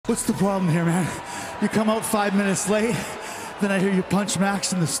What's the problem here, man? You come out 5 minutes late, then I hear you punch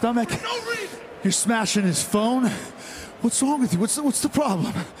Max in the stomach. You're smashing his phone. What's wrong with you? What's the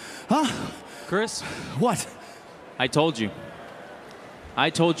problem? Huh? Chris? What? I told you. I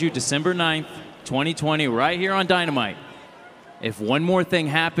told you December 9th, 2020, right here on Dynamite. If one more thing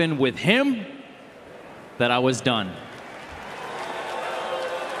happened with him, that I was done.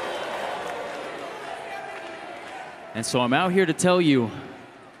 And so I'm out here to tell you,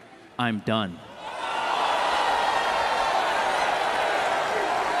 I'm done.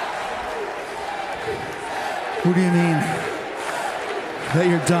 What do you mean that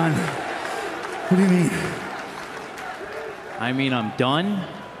you're done? What do you mean? I mean, I'm done.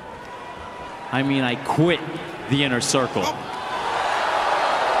 I mean, I quit the Inner Circle. Oh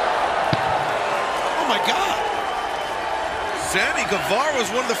my God. Sammy Guevara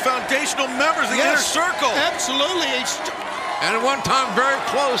was one of the foundational members of the Inner Circle. Absolutely. And at one time, very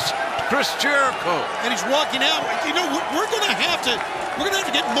close to Chris Jericho. And he's walking out. You know, we're going to have to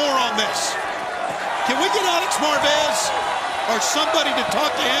get more on this. Can we get Alex Marvez or somebody to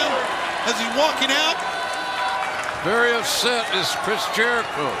talk to him as he's walking out? Very upset is Chris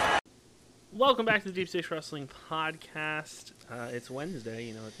Jericho. Welcome back to the Deep State Wrestling Podcast. It's Wednesday.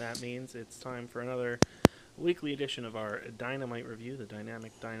 You know what that means. It's time for another weekly edition of our Dynamite review, the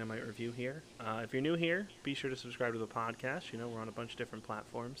Dynamic Dynamite review here. If you're new here, be sure to subscribe to the podcast. You know, we're on a bunch of different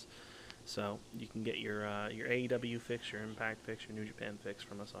platforms. So you can get your AEW fix, your Impact fix, your New Japan fix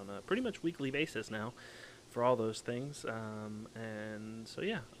from us on a pretty much weekly basis now for all those things. And so,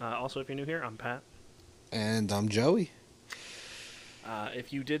 yeah. Also, if you're new here, I'm Pat. And I'm Joey.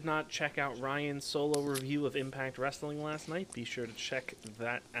 If you did not check out Ryan's solo review of Impact Wrestling last night, be sure to check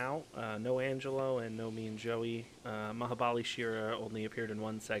that out. No Angelo and no me and Joey. Mahabali Shira only appeared in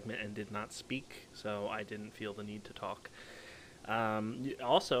one segment and did not speak, so I didn't feel the need to talk.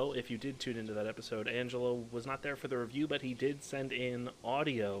 Also, if you did tune into that episode, Angelo was not there for the review, but he did send in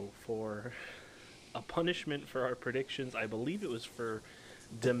audio for a punishment for our predictions. I believe it was for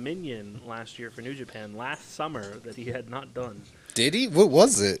Dominion last year for New Japan, last summer, that he had not done. Did he? What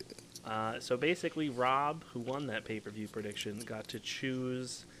was it? So basically, Rob, who won that pay-per-view prediction, got to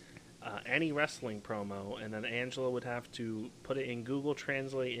choose any wrestling promo, and then Angela would have to put it in Google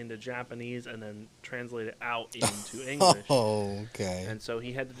Translate into Japanese and then translate it out into English. Oh, okay. And so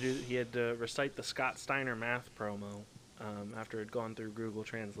he had to recite the Scott Steiner math promo after it had gone through Google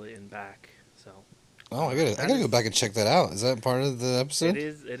Translate and back. So. Oh, I gotta go back and check that out. Is that part of the episode?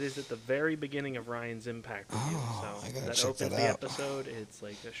 It is at the very beginning of Ryan's Impact review. Oh, I gotta that check opens that the out. episode. It's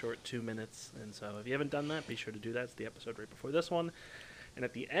like a short 2 minutes, and so if you haven't done that, be sure to do that. It's the episode right before this one. And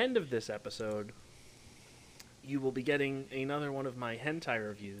at the end of this episode, you will be getting another one of my hentai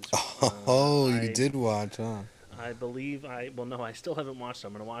reviews. You did watch, huh? I believe I still haven't watched it.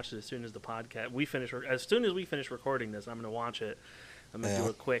 I'm going to watch it as soon as the podcast as soon as we finish recording this. I'm going to watch it. I'm going to do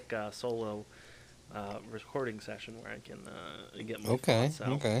a quick solo recording session where I can get my thoughts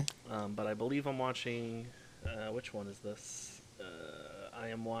out. Okay. But I believe I'm watching. Which one is this? I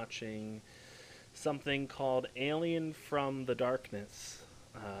am watching something called Alien from the Darkness.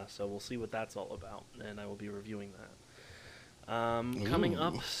 So we'll see what that's all about, and I will be reviewing that. Coming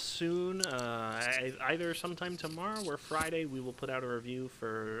up soon, either sometime tomorrow or Friday, we will put out a review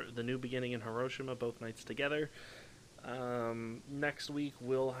for The New Beginning in Hiroshima, both nights together. Next week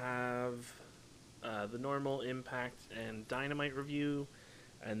we'll have the normal Impact and Dynamite review,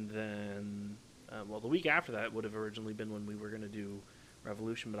 and then, the week after that would have originally been when we were going to do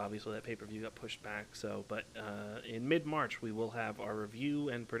Revolution, but obviously that pay-per-view got pushed back. So, but in mid-March we will have our review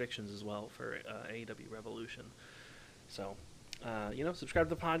and predictions as well for AEW Revolution. So, subscribe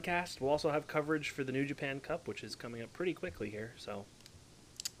to the podcast. We'll also have coverage for the New Japan Cup, which is coming up pretty quickly here. So,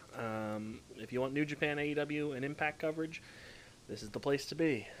 if you want New Japan, AEW, and Impact coverage, this is the place to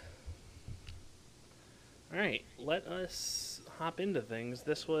be. All right, let us hop into things.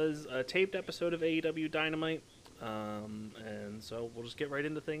 This was a taped episode of AEW Dynamite. And so we'll just get right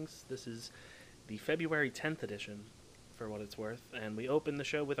into things. This is the February 10th edition, for what it's worth. And we opened the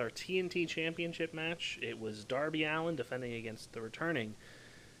show with our TNT Championship match. It was Darby Allin defending against the returning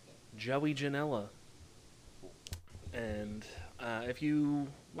Joey Janela. And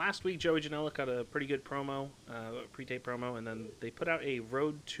last week Joey Janela cut a pretty good promo, pre-tape promo, and then they put out a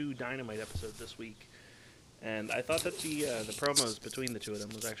Road to Dynamite episode this week. And I thought that the promos between the two of them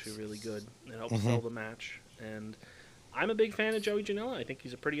was actually really good. It helped sell the match. And I'm a big fan of Joey Janela. I think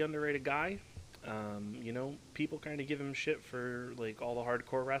he's a pretty underrated guy. People kind of give him shit for like all the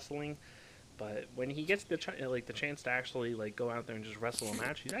hardcore wrestling, but when he gets the chance to actually like go out there and just wrestle a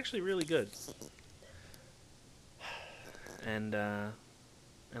match, he's actually really good. And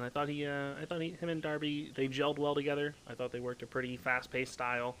and I thought him and Darby, they gelled well together. I thought they worked a pretty fast-paced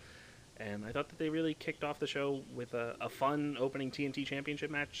style, and I thought that they really kicked off the show with a fun opening TNT Championship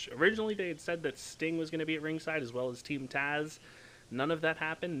match. Originally, they had said that Sting was going to be at ringside as well as Team Taz. None of that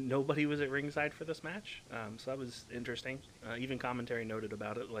happened. Nobody was at ringside for this match, so that was interesting. Even commentary noted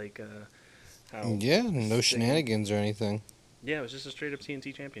about it, like how no shenanigans or anything. Yeah, it was just a straight-up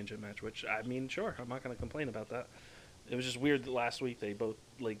TNT Championship match, which, I mean, sure, I'm not going to complain about that. It was just weird that last week they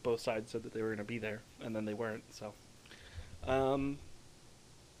both sides said that they were going to be there, and then they weren't, so.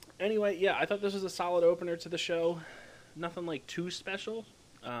 Anyway, yeah, I thought this was a solid opener to the show. Nothing, too special,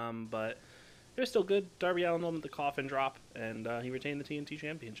 but it was still good. Darby Allin won with the coffin drop, and he retained the TNT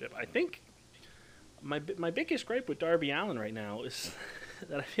Championship. I think my biggest gripe with Darby Allin right now is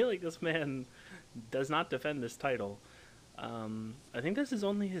that I feel like this man does not defend this title. I think this is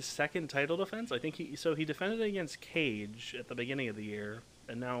only his second title defense. I think he defended it against Cage at the beginning of the year,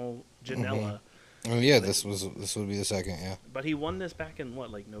 and now Janela. Oh yeah, this would be the second, yeah. But he won this back in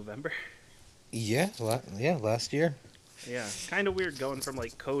November? Yeah, last year. Yeah, kind of weird going from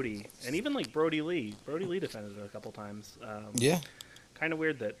Cody and even Brody Lee. Brody Lee defended it a couple times. Yeah. Kind of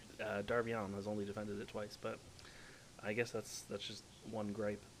weird that Darby Allin has only defended it twice, but I guess that's just one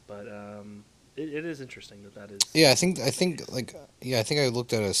gripe. But it is interesting that is. Yeah, I think I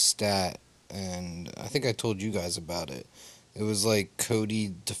looked at a stat, and I think I told you guys about it. It was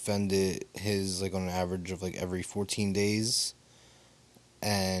Cody defended his on an average of every 14 days,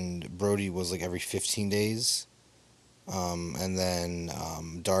 and Brody was every 15 days, and then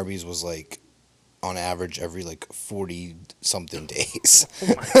Darby's was on average every 40 something days. Oh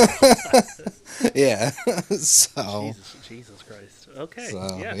my God. Yeah. So. Jesus Christ. Okay.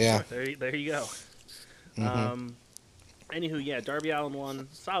 So, yeah. Sure. There you go. Mm-hmm. Anywho, yeah, Darby Allin won.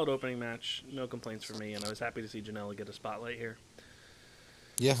 Solid opening match. No complaints from me, and I was happy to see Janela get a spotlight here.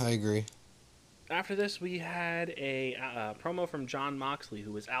 Yeah, I agree. After this, we had a promo from Jon Moxley,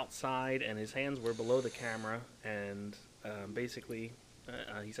 who was outside, and his hands were below the camera, and basically,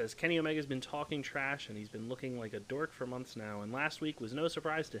 he says, Kenny Omega's been talking trash, and he's been looking like a dork for months now, and last week was no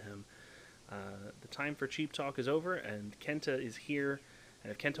surprise to him. The time for cheap talk is over, and Kenta is here.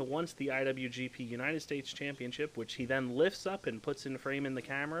 And if Kenta wants the IWGP United States Championship, which he then lifts up and puts in frame in the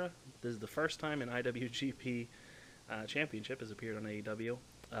camera, this is the first time an IWGP Championship has appeared on AEW,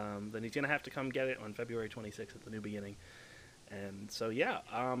 then he's going to have to come get it on February 26th at the New Beginning. And so, yeah,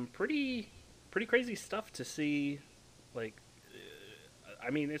 pretty crazy stuff to see. I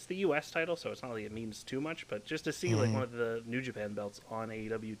mean, it's the U.S. title, so it's not like it means too much, but just to see one of the New Japan belts on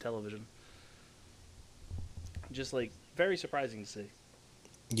AEW television. Just very surprising to see.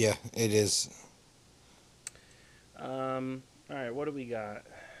 Yeah, it is. All right, what do we got?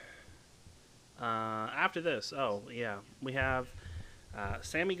 After this, we have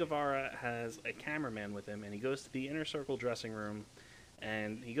Sammy Guevara has a cameraman with him, and he goes to the Inner Circle dressing room,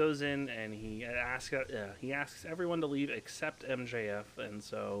 and he goes in and he asks everyone to leave except MJF, and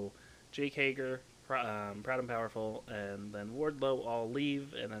so Jake Hager, Proud and Powerful, and then Wardlow all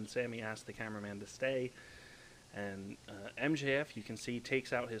leave, and then Sammy asks the cameraman to stay. And MJF, you can see,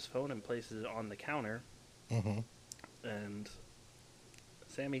 takes out his phone and places it on the counter. Mm-hmm. And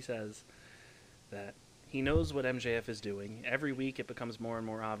Sammy says that he knows what MJF is doing. Every week it becomes more and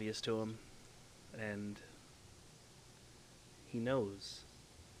more obvious to him. And he knows.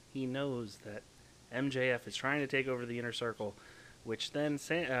 He knows that MJF is trying to take over the Inner Circle, which then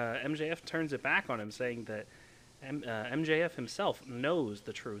MJF turns it back on him, saying that MJF himself knows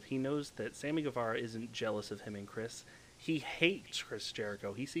the truth. He knows that Sammy Guevara isn't jealous of him and Chris. He hates Chris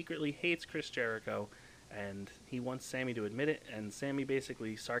Jericho. He secretly hates Chris Jericho, and he wants Sammy to admit it, and Sammy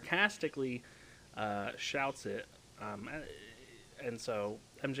basically sarcastically shouts it. And so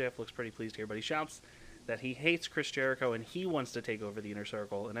MJF looks pretty pleased here, but he shouts that he hates Chris Jericho and he wants to take over the Inner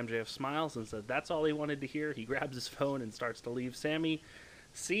Circle, and MJF smiles and says that's all he wanted to hear. He grabs his phone and starts to leave. Sammy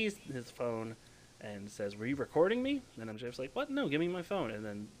sees his phone and says, "Were you recording me?" And MJF's like, "What? No, give me my phone." And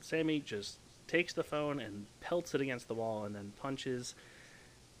then Sammy just takes the phone and pelts it against the wall and then punches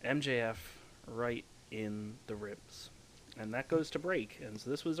MJF right in the ribs. And that goes to break. And so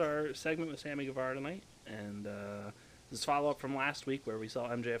this was our segment with Sammy Guevara tonight. And this is follow-up from last week where we saw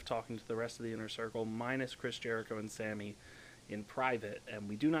MJF talking to the rest of the Inner Circle, minus Chris Jericho and Sammy, in private. And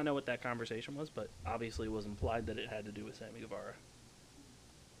we do not know what that conversation was, but obviously it was implied that it had to do with Sammy Guevara.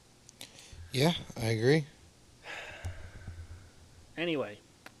 Yeah, I agree. Anyway,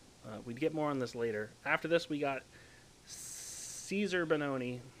 we'd get more on this later. After this, we got Caesar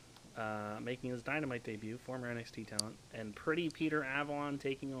Bononi making his Dynamite debut, former NXT talent, and Pretty Peter Avalon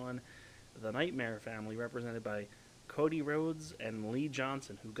taking on the Nightmare family, represented by Cody Rhodes and Lee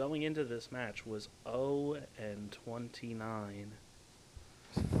Johnson, who going into this match was 0-29.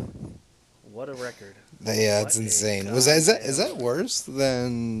 What a record! Yeah, What it's a insane. Is goddamn that worse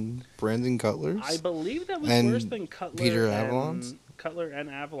than Brandon Cutler's? I believe that was And worse than Peter Avalon's? Cutler and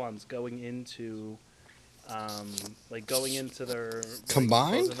Avalon's going into, going into their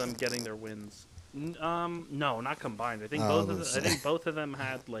Combined? both of them getting their wins. No, not combined. I think both of them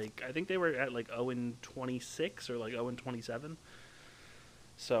had I think they were at 0-26 or 0-27.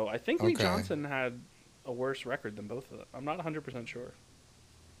 So I think Lee Johnson had a worse record than both of them. I'm not 100% sure.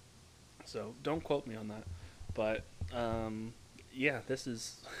 So don't quote me on that. But yeah, this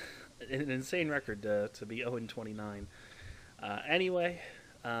is an insane record to be 0-29. Anyway,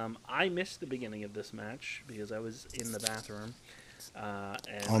 I missed the beginning of this match because I was in the bathroom.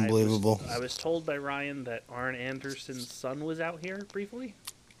 And Unbelievable. I was told by Ryan that Arn Anderson's son was out here briefly.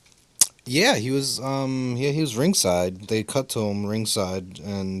 Yeah, he was. He was ringside. They cut to him ringside,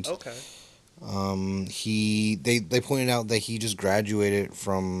 and Okay. They pointed out that he just graduated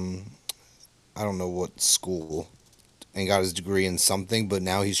from, I don't know what school, and got his degree in something, but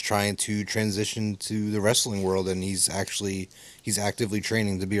now he's trying to transition to the wrestling world, and he's actively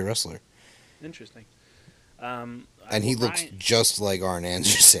training to be a wrestler. Interesting. And he looks just like Arn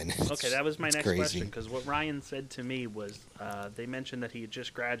Anderson. Okay, that was my next crazy. question, because what Ryan said to me was they mentioned that he had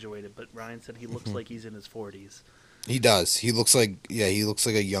just graduated, but Ryan said he looks like he's in his 40s. He does. He looks like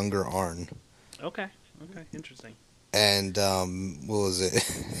a younger Arn. Okay, interesting. And what was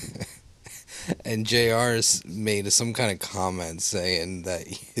it? And JR made some kind of comment saying that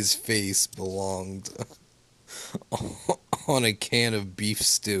his face belonged on a can of beef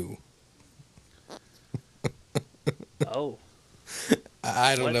stew. Oh.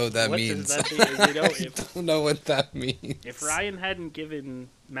 I don't know what that means. Does that mean? I don't know what that means. If Ryan hadn't given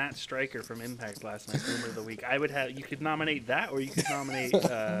Matt Stryker from Impact last night Boomer of the Week, you could nominate that, or you could nominate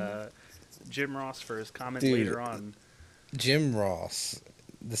Jim Ross for his comment later on. Jim Ross,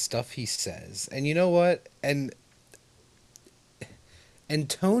 the stuff he says, and you know what? And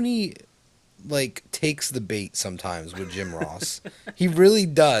Tony takes the bait sometimes with Jim Ross. He really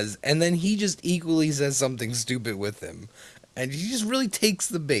does. And then he just equally says something stupid with him. And he just really takes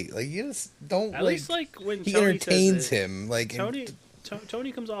the bait. You just don't At least when he Tony entertains says it, him.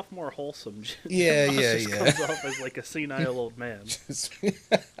 Tony comes off more wholesome. Yeah. Comes off as a senile old man.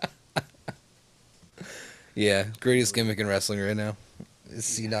 Yeah, greatest gimmick in wrestling right now is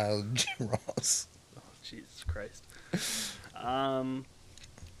senile Jim Ross. Oh, Jesus Christ.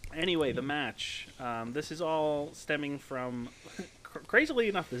 Anyway, the match. This is all stemming from, crazily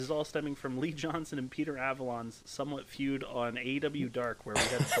enough, Lee Johnson and Peter Avalon's somewhat feud on AEW Dark, where we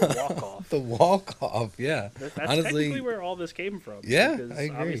had the walk-off. The walk-off, yeah. That's honestly, technically where all this came from. Yeah, because I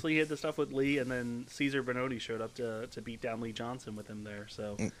agree. Obviously, he had the stuff with Lee, and then Cesar Bononi showed up to beat down Lee Johnson with him there.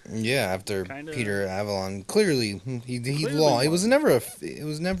 So yeah, after Peter Avalon clearly he lost.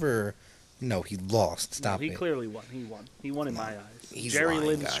 He lost. Stop it. He clearly won. He won in my eyes. He's Jerry lying,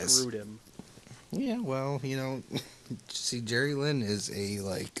 Lynn guys. screwed him. Yeah, well, see, Jerry Lynn is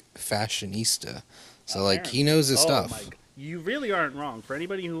a fashionista, so he knows his stuff. Mike, you really aren't wrong. For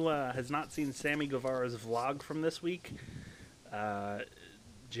anybody who has not seen Sammy Guevara's vlog from this week,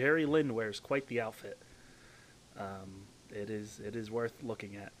 Jerry Lynn wears quite the outfit. It is worth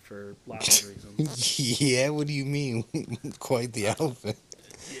looking at for lots of reasons. Yeah, what do you mean? Quite the outfit.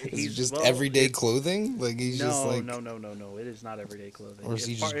 He's just everyday clothing? No. No. It is not everyday clothing. Or is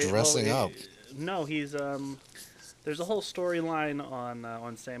he just dressing up? No, he's there's a whole storyline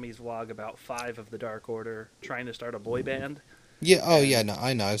on Sammy's vlog about 5 of the Dark Order trying to start a boy band. Yeah. Oh, yeah. No,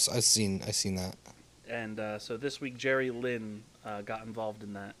 I know. I've seen that. And so this week, Jerry Lynn got involved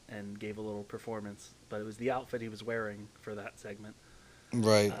in that and gave a little performance, but it was the outfit he was wearing for that segment.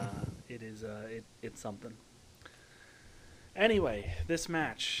 Right. It's something. Anyway, this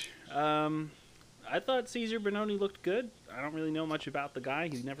match. I thought Cesar Bononi looked good. I don't really know much about the guy.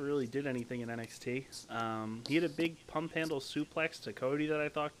 He never really did anything in NXT. He had a big pump handle suplex to Cody that I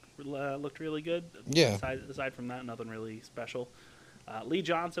thought looked really good. Yeah. Aside from that, nothing really special. Lee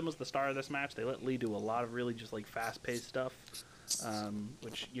Johnson was the star of this match. They let Lee do a lot of really just fast-paced stuff,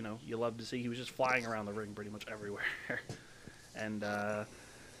 which you love to see. He was just flying around the ring pretty much everywhere, and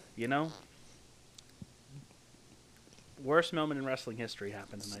worst moment in wrestling history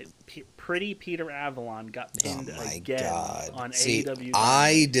happened tonight. Pretty Peter Avalon got pinned again on AEW.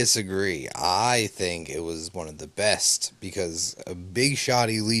 I disagree. I think it was one of the best because a big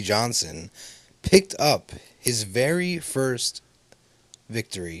shotty Lee Johnson picked up his very first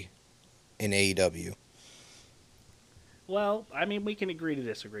victory in AEW. Well, I mean, we can agree to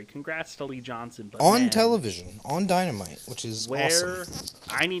disagree. Congrats to Lee Johnson, but On man, television, on Dynamite, which is where awesome.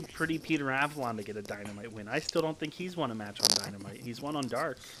 I need Pretty Peter Avalon to get a Dynamite win. I still don't think he's won a match on Dynamite. He's won on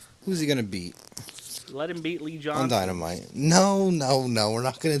Dark. Who's he gonna beat Let him beat Lee Johnson. on Dynamite? No, we're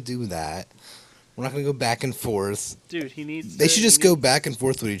not gonna do that. We're not gonna go back and forth. Dude, he needs. They should just go back and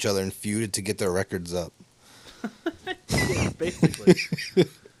forth with each other and feud it to get their records up. Yeah, basically.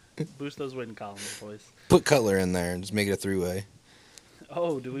 Boost those win columns, boys. Put Cutler in there and just make it a three-way.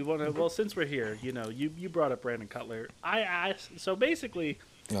 Oh, do we want to? Well, since we're here, you brought up Brandon Cutler. I asked. So basically,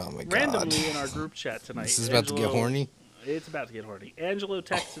 Oh my god! randomly in our group chat tonight, This is about to get horny. It's about to get horny. Angelo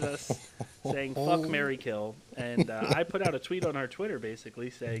texted us saying "fuck, marry, kill," and I put out a tweet on our Twitter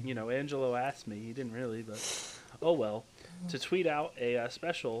basically saying, Angelo asked me. He didn't really, but oh well. To tweet out a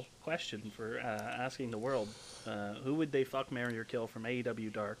special question for asking the world, who would they fuck, marry, or kill from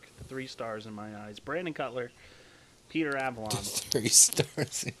AEW Dark? 3 stars in my eyes. Brandon Cutler, Peter Avalon, 3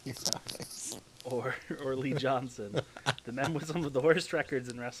 stars in your eyes. or Lee Johnson, the man with some of the worst records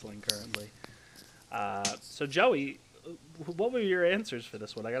in wrestling currently. So Joey, what were your answers for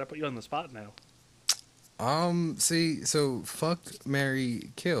this one? I gotta put you on the spot now. So fuck, marry,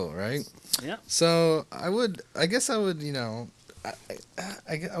 kill, right? Yeah. So I guess I would, I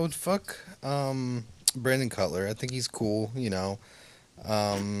would fuck, Brandon Cutler. I think he's cool, He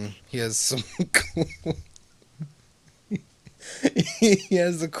has some cool, he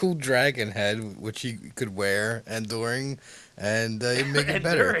has a cool dragon head, which he could wear enduring, and it'd make it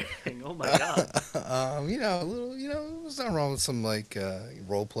better. Oh my god. A little, there's nothing wrong with some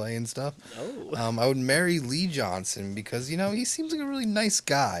role play and stuff. Oh. I would marry Lee Johnson because he seems like a really nice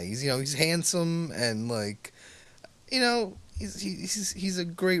guy. He's handsome and he's a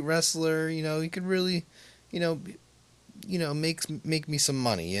great wrestler. He could really, make me some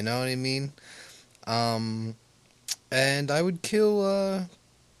money. You know what I mean? And I would kill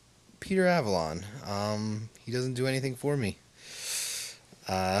Peter Avalon. He doesn't do anything for me.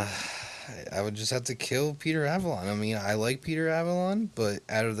 I would just have to kill Peter Avalon. I mean, I like Peter Avalon, but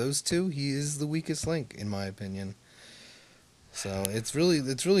out of those two, he is the weakest link, in my opinion. So it's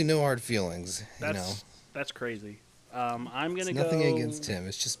really no hard feelings. That's crazy. I'm gonna go. Nothing against him.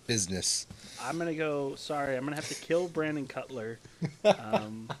 It's just business. I'm gonna go. Sorry, I'm gonna have to kill Brandon Cutler,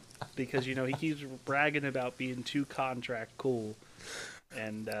 because he keeps bragging about being too contract cool,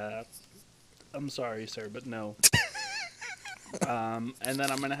 and I'm sorry, sir, but no. And then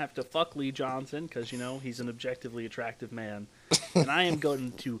I'm gonna have to fuck Lee Johnson because he's an objectively attractive man, and I am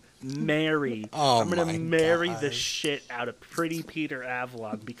going to marry. I'm gonna marry the shit out of Pretty Peter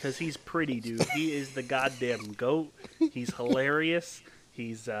Avalon because he's pretty, dude. He is the goddamn goat. He's hilarious.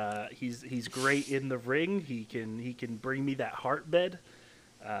 He's great in the ring. He can bring me that heart bed.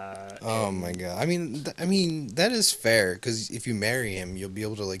 Oh my god! I mean that is fair because if you marry him, you'll be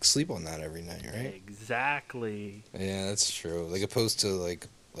able to sleep on that every night, right? Exactly. Yeah, that's true. Opposed to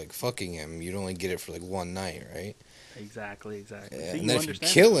fucking him, you'd only get it for one night, right? Exactly. Yeah, See, and then if you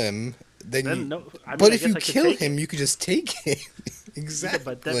kill him, but if you kill him, you could just take him. Exactly. Yeah,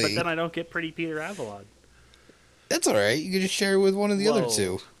 but then I don't get Pretty Peter Avalon. That's all right. You could just share it with one of the other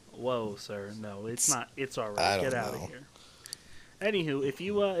two. Whoa, sir. No, it's not. It's all right. Get out of here. Anywho, if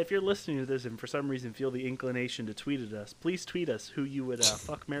you're listening to this and for some reason feel the inclination to tweet at us, please tweet us who you would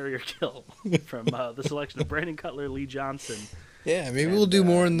fuck, marry, or kill from the selection of Brandon Cutler, Lee Johnson. Yeah, maybe we'll do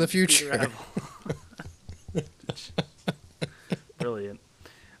more in the future. Brilliant.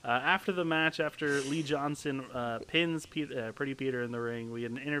 After the match, after Lee Johnson pins Pretty Peter in the ring, we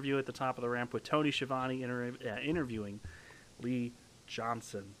had an interview at the top of the ramp with Tony Schiavone interviewing Lee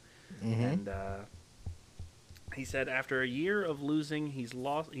Johnson. Mm-hmm. And he said after a year of losing, he's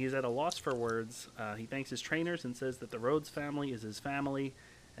at a loss for words. He thanks his trainers and says that the Rhodes family is his family,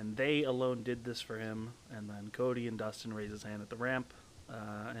 and they alone did this for him. And then Cody and Dustin raise his hand at the ramp.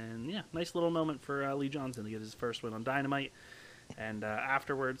 And yeah, nice little moment for Lee Johnson to get his first win on Dynamite. And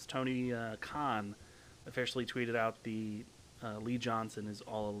afterwards, Tony Khan officially tweeted out the Lee Johnson is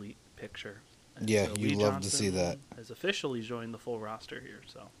all elite picture. And yeah, so you'd love to see that. Has officially joined the full roster here.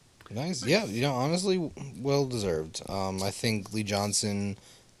 So nice. Yeah, honestly, well deserved. I think Lee Johnson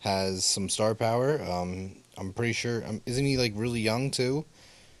has some star power. I'm pretty sure. Isn't he really young too?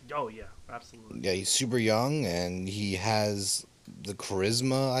 Oh yeah, absolutely. Yeah, he's super young and he has the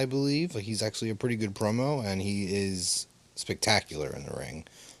charisma. I believe he's actually a pretty good promo, and he is spectacular in the ring.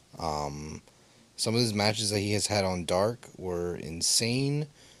 Some of his matches that he has had on Dark were insane.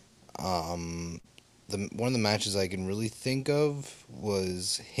 One of the matches I can really think of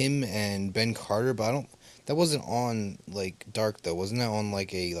was him and Ben Carter, but That wasn't on like Dark though. Wasn't that on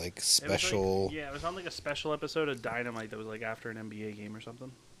like a It was special? like, yeah, it was on like a special episode of Dynamite that was like after an NBA game or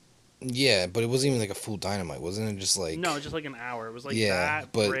something. Yeah, but it wasn't even like a full Dynamite. Wasn't it just like? No, just like an hour. It was like Yeah,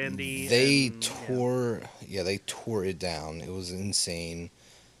 that, but Brandy. they and, tore. Yeah, they tore it down. It was insane.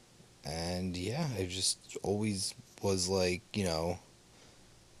 And yeah, it just always was like,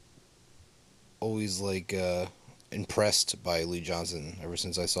 always like impressed by Lee Johnson ever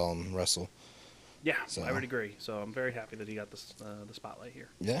since I saw him wrestle. Yeah, So. I would agree. So I'm very happy that he got this the spotlight here.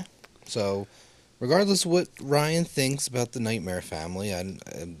 Yeah. So, regardless of what Ryan thinks about the Nightmare family,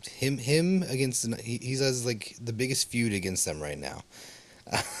 him against he has like the biggest feud against them right now.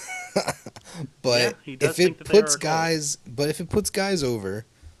 But Yeah, he does if think it that they are puts a cult. if it puts guys over,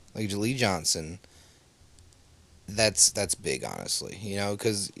 like Lee Johnson, that's big, honestly.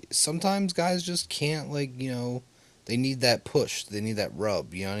 Because sometimes guys just can't they need that push, they need that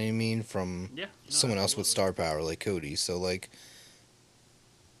rub. You know what I mean? From Yeah, no, someone else with absolutely. star power like Cody. So like,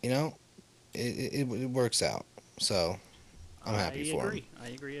 it works out. So I'm happy for him. I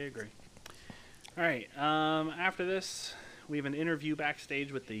agree. All right. After this, we have an interview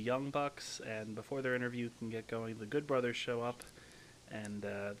backstage with the Young Bucks, and before their interview can get going, the Good Brothers show up, and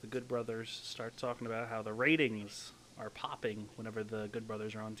the Good Brothers start talking about how the ratings are popping whenever the Good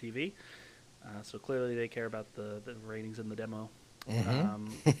Brothers are on TV. So clearly they care about the ratings in the demo.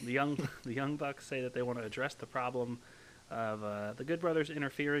 The Young Bucks say that they want to address the problem of the Good Brothers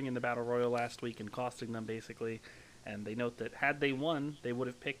interfering in the Battle Royal last week and costing them, basically. And they note that had they won, they would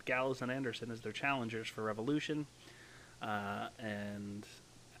have picked Gallows and Anderson as their challengers for Revolution.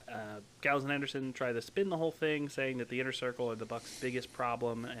 Gallows and Anderson try to spin the whole thing, saying that the Inner Circle are the Bucks' biggest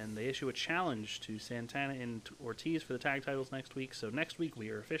problem, and they issue a challenge to Santana and Ortiz for the tag titles next week. So next week we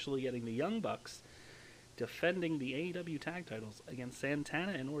are officially getting the Young Bucks defending the AEW tag titles against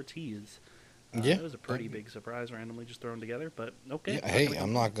Santana and Ortiz. Yeah, that was a pretty big surprise, randomly just thrown together. But okay. Yeah, hey,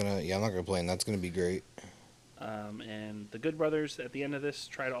 I'm not gonna complain. That's gonna be great. And the Good Brothers at the end of this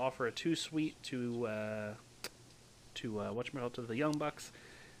try to offer a 2-sweet to the Young Bucks,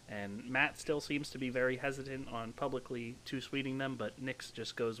 and Matt still seems to be very hesitant on publicly 2-sweeting them, but Nix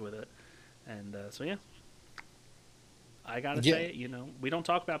just goes with it. And so yeah, I gotta say it. We don't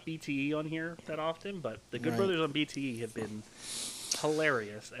talk about BTE on here that often, but the Good Brothers on BTE have been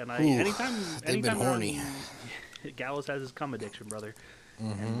hilarious. And anytime been horny. Gallows has his cum addiction, brother.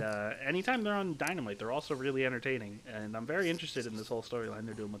 And anytime they're on Dynamite, they're also really entertaining. And I'm very interested in this whole storyline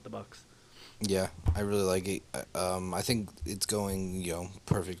they're doing with the Bucks. Yeah, I really like it. I think it's going,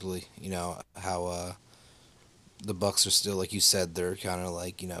 perfectly. How the Bucks are still, like you said, they're kind of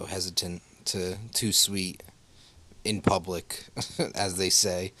like, hesitant to too sweet in public, as they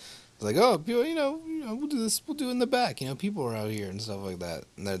say. Like, oh, we'll do this, we'll do it in the back. People are out here and stuff like that.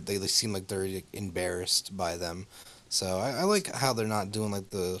 And they seem like they're embarrassed by them. So I like how they're not doing like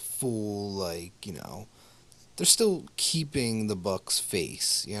the full, like, they're still keeping the Bucks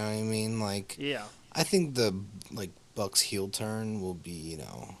face. You know what I mean? Like, Yeah. I think the Bucks heel turn will be,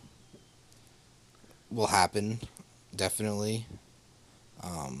 will happen, definitely.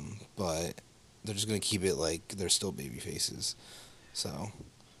 But they're just gonna keep it like they're still baby faces, so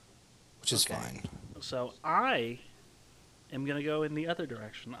which is fine. So I am gonna go in the other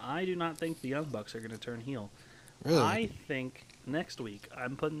direction. I do not think the Young Bucks are gonna turn heel. Really? I think next week,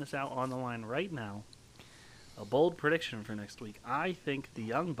 I'm putting this out on the line right now, a bold prediction for next week. I think the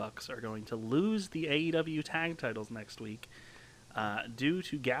Young Bucks are going to lose the AEW tag titles next week due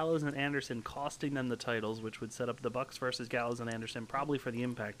to Gallows and Anderson costing them the titles, which would set up the Bucks versus Gallows and Anderson, probably for the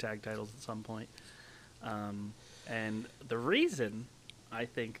Impact tag titles at some point. And the reason I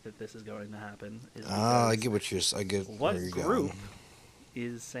think that this is going to happen is because I get what what where you're group going.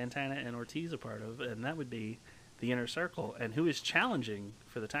 is Santana and Ortiz a part of, and that would be the Inner Circle. And who is challenging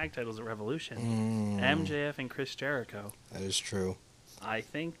for the tag titles at Revolution? MJF and Chris Jericho. That is true. I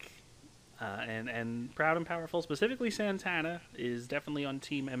think, and Proud and Powerful, specifically Santana, is definitely on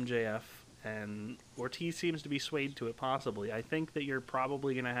Team MJF, and Ortiz seems to be swayed to it possibly. I think that you're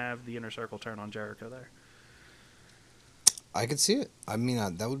probably going to have the Inner Circle turn on Jericho there. I could see it. I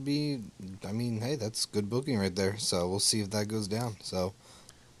mean, that would be. I mean, hey, that's good booking right there. So we'll see if that goes down. So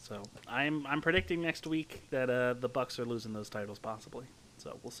I'm predicting next week that the Bucks are losing those titles possibly.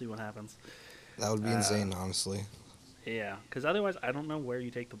 So we'll see what happens. that would be insane, honestly. Yeah, because otherwise I don't know where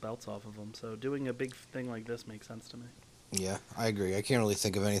you take the belts off of them. So doing a big thing like this makes sense to me. Yeah, I agree. I can't really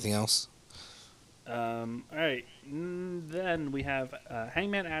think of anything else. All right, then we have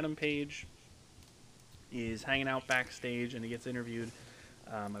Hangman Adam Page is hanging out backstage and he gets interviewed.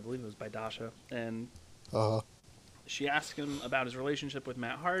 I believe it was by Dasha, and she asked him about his relationship with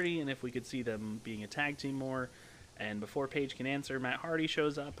Matt Hardy and if we could see them being a tag team more. And before Paige can answer, Matt Hardy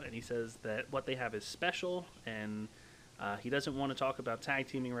shows up and he says that what they have is special, and he doesn't want to talk about tag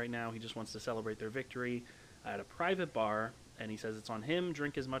teaming right now. He just wants to celebrate their victory at a private bar, and he says it's on him.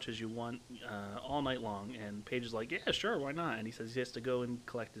 Drink as much as you want all night long. And Paige is like, yeah, sure, why not? And he says he has to go and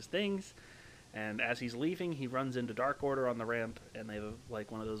collect his things. And as he's leaving, he runs into Dark Order on the ramp, and they have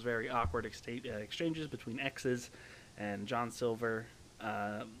like one of those very awkward exchanges between exes. And John Silver,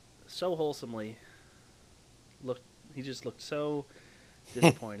 so wholesomely, he just looked so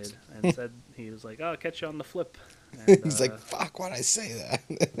disappointed and said he was like, "Oh, I'll catch you on the flip." And, He's like, "Fuck, why'd I say that?"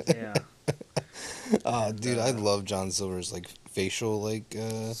 Yeah. Oh, dude, I love John Silver's like facial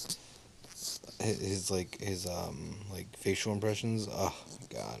his facial impressions. Oh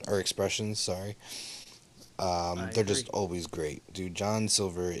god, or expressions. Sorry. They're just always great, dude. John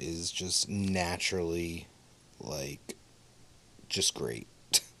Silver is just naturally just great.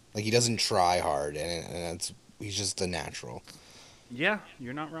 Like, he doesn't try hard, and he's just a natural. Yeah,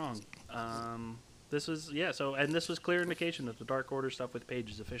 you're not wrong. This was this was clear indication that the Dark Order stuff with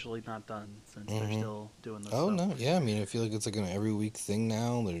Paige is officially not done, since they're still doing this. Oh no, yeah, I mean, I feel like it's like an every week thing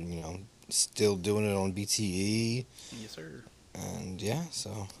now. They're still doing it on BTE. Yes, sir. And yeah,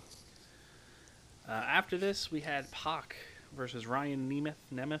 so after this, we had Pac versus Ryan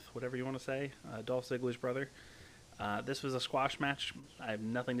Nemeth, whatever you want to say, Dolph Ziggler's brother. This was a squash match. I have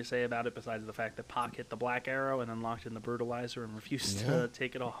nothing to say about it besides the fact that Pac hit the Black Arrow and then locked in the Brutalizer and refused to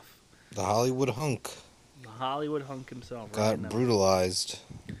take it off. The Hollywood hunk. The Hollywood hunk himself. Got brutalized.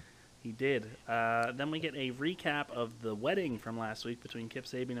 He did. Then we get a recap of the wedding from last week between Kip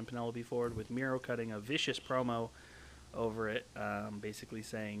Sabian and Penelope Ford, with Miro cutting a vicious promo over it, basically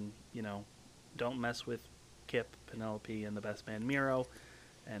saying, don't mess with Kip, Penelope, and the best man Miro.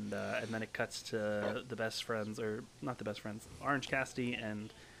 And then it cuts to the best friends, or not the best friends, Orange Cassidy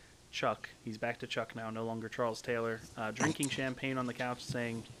and Chuck. He's back to Chuck now, no longer Charles Taylor, drinking champagne on the couch,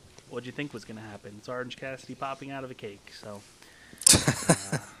 saying, "What'd you think was going to happen?" It's Orange Cassidy popping out of a cake. So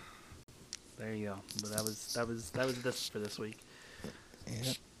there you go. But that was this for this week.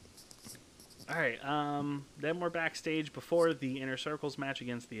 Yep. All right. Then we're backstage before the Inner Circles match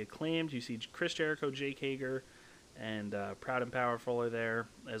against the Acclaimed. You see Chris Jericho, Jake Hager, and Proud and Powerful are there,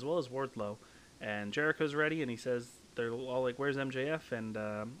 as well as Wardlow. And Jericho's ready, and he says, they're all like, "Where's MJF?" And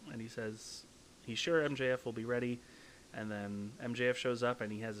he says he's sure MJF will be ready. And then MJF shows up,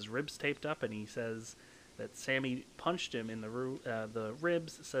 and he has his ribs taped up, and he says that Sammy punched him in the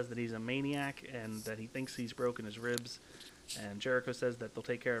ribs, says that he's a maniac, and that he thinks he's broken his ribs. And Jericho says that they'll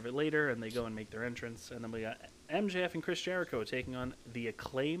take care of it later, and they go and make their entrance. And then we got MJF and Chris Jericho taking on the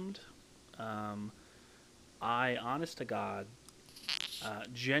Acclaimed. I, honest to God,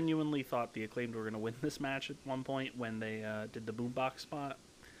 genuinely thought the Acclaimed were going to win this match at one point when they did the boombox spot.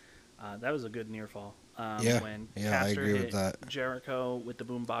 That was a good near fall. When Caster I agree hit with that. Jericho with the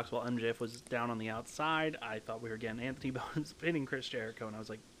boombox while MJF was down on the outside, I thought we were getting Anthony Bones pinning Chris Jericho, and I was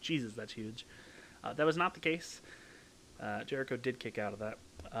like, Jesus, that's huge. That was not the case. Jericho did kick out of that.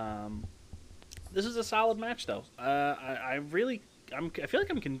 This is a solid match, though. I feel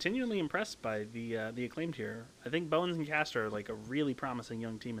like I'm continually impressed by the Acclaimed here. I think Bones and Caster are like a really promising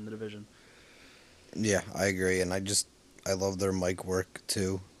young team in the division. Yeah, I agree, and I love their mic work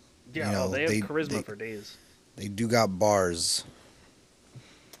too. Yeah, they have charisma for days. They do got bars.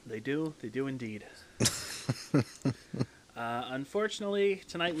 They do indeed. Unfortunately,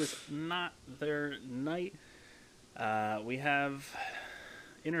 tonight was not their night. We have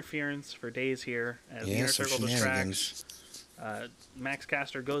interference for days here as the Inner Circle distracts. Max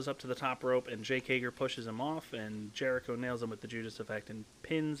Caster goes up to the top rope, and Jake Hager pushes him off, and Jericho nails him with the Judas Effect and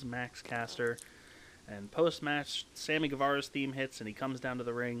pins Max Caster. And post-match, Sammy Guevara's theme hits, and he comes down to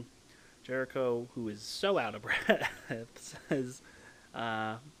the ring. Jericho, who is so out of breath, says,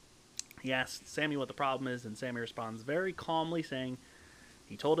 he asks Sammy what the problem is, and Sammy responds very calmly, saying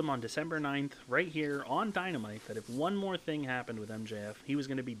he told him on December 9th, right here on Dynamite, that if one more thing happened with MJF, he was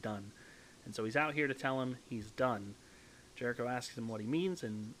going to be done. And so he's out here to tell him he's done. Jericho asks him what he means,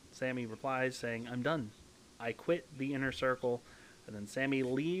 and Sammy replies saying, "I'm done. I quit the Inner Circle." And then Sammy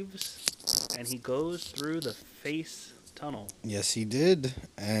leaves, and he goes through the face tunnel. Yes, he did.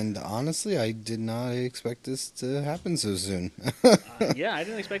 And honestly, I did not expect this to happen so soon. Yeah, I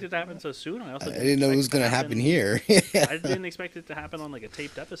didn't expect it to happen so soon. I didn't know it was going to happen here. I didn't expect it to happen on like a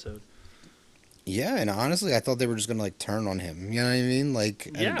taped episode. Yeah, and honestly, I thought they were just going to like turn on him. You know what I mean?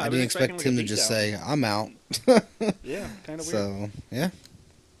 Like, yeah, I didn't expect him to just say, "I'm out." Yeah, kind of weird. So, yeah.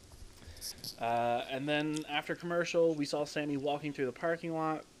 And then after commercial, we saw Sammy walking through the parking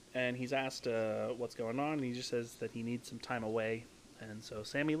lot, and he's asked what's going on, and he just says that he needs some time away, and so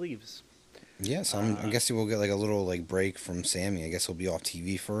Sammy leaves. Yes, I guess he will get like a little like break from Sammy. I guess he'll be off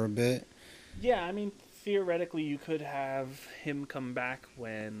TV for a bit. Yeah, I mean, theoretically, you could have him come back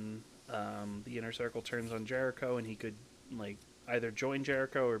when the Inner Circle turns on Jericho, and he could like either join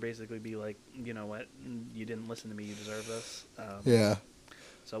Jericho or basically be like, you know what, you didn't listen to me, you deserve this. Yeah.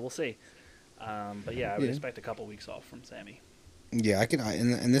 So we'll see. But yeah, I would expect a couple weeks off from Sammy. Yeah,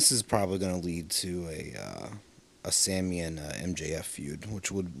 and this is probably going to lead to a Sammy and MJF feud,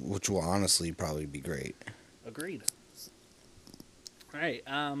 which will honestly probably be great. Agreed. All right,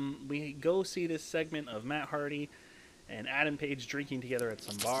 we go see this segment of Matt Hardy and Adam Page drinking together at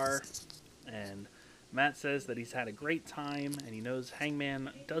some bar, and Matt says that he's had a great time, and he knows Hangman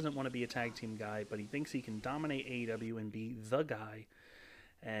doesn't want to be a tag team guy, but he thinks he can dominate AEW and be the guy,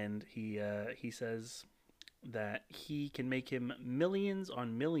 and he says that he can make him millions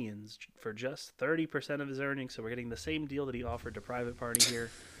on millions for just 30% of his earnings, so we're getting the same deal that he offered to Private Party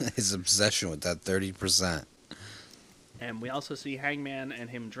here. His obsession with that 30%. And we also see Hangman and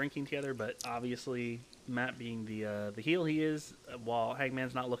him drinking together, but obviously Matt, being the heel he is, while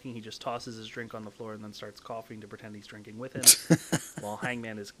Hangman's not looking, he just tosses his drink on the floor and then starts coughing to pretend he's drinking with him, while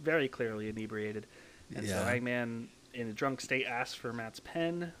Hangman is very clearly inebriated. And so Hangman, in a drunk state, asks for Matt's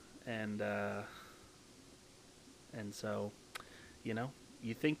pen, and so, you know,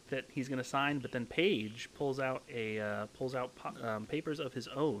 you think that he's going to sign, but then Page pulls out papers of his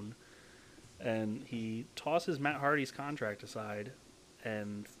own, and he tosses Matt Hardy's contract aside,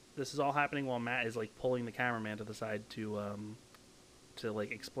 and this is all happening while Matt is like pulling the cameraman to the side to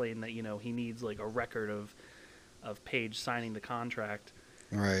like explain that, you know, he needs like a record of Page signing the contract.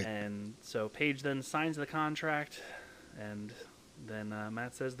 Right. And so Page then signs the contract, and then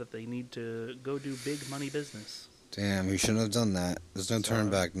Matt says that they need to go do big money business. Damn, he shouldn't have done that. There's no turn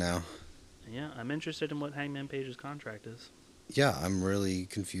back now. Yeah, I'm interested in what Hangman Page's contract is. Yeah, I'm really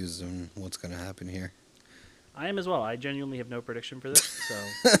confused on what's going to happen here. I am as well. I genuinely have no prediction for this. So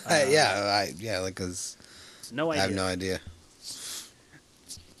because no idea. I have no idea.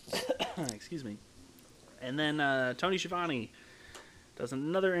 Excuse me. And then Tony Schiavone does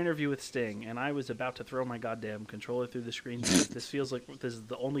another interview with Sting, and I was about to throw my goddamn controller through the screen because this feels like this is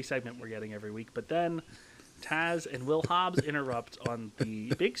the only segment we're getting every week. But then Taz and Will Hobbs interrupt on the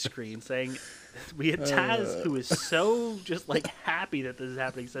big screen, saying, we had Taz, who is so just like happy that this is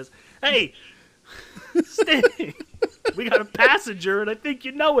happening, says, "Hey, Sting, we got a passenger, and I think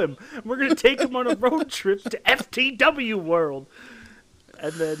you know him. We're going to take him on a road trip to FTW World."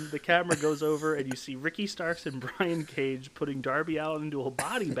 And then the camera goes over, and you see Ricky Starks and Brian Cage putting Darby Allin into a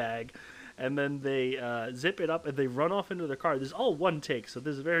body bag. And then they zip it up, and they run off into their car. This is all one take, so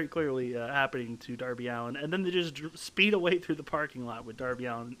this is very clearly happening to Darby Allin. And then they just speed away through the parking lot with Darby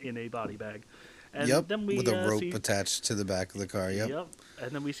Allin in a body bag. And then we, with a rope attached to the back of the car. Yep.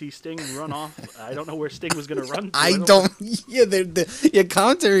 And then we see Sting run off. I don't know where Sting was going to run to. I don't. Yeah,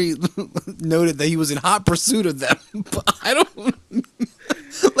 commentary noted that he was in hot pursuit of them. But I don't.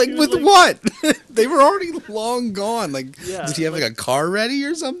 What? They were already long gone. Did he have a car ready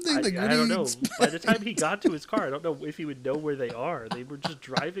or something? I don't know. By the time he got to his car, I don't know if he would know where they are. They were just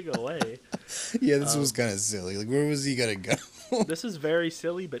driving away. Yeah, this was kind of silly. Where was he gonna go? This is very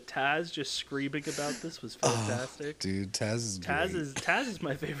silly, but Taz just screaming about this was fantastic. Dude, Taz is great. Taz is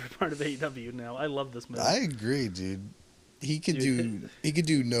my favorite part of AEW now. I love this man. I agree, dude. He could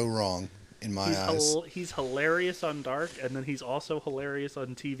do no wrong. In my eyes. He's hilarious on Dark, and then he's also hilarious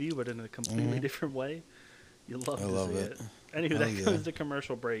on TV, but in a completely different way. You love to see it. Anyway, that goes to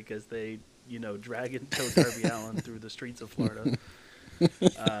commercial break as they, drag and tow Darby Allin through the streets of Florida.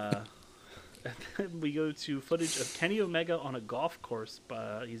 And then we go to footage of Kenny Omega on a golf course.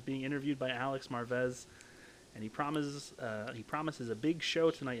 He's being interviewed by Alex Marvez, and he promises a big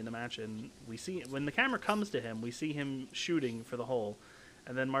show tonight in the match. And we see, when the camera comes to him, we see him shooting for the hole.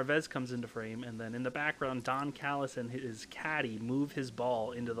 And then Marvez comes into frame, and then in the background, Don Callis and his caddy move his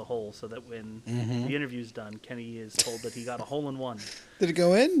ball into the hole so that when the interview's done, Kenny is told that he got a hole-in-one. Did it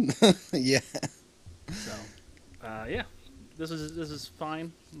go in? Yeah. So, this is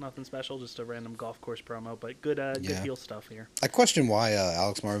fine. Nothing special, just a random golf course promo, but good heel stuff here. I question why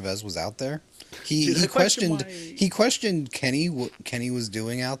Alex Marvez was out there. He questioned Kenny what Kenny was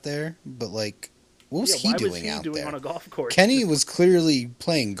doing out there, but what was he doing out there? On a golf course? Kenny was clearly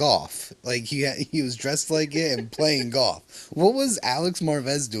playing golf. He was dressed like it and playing golf. What was Alex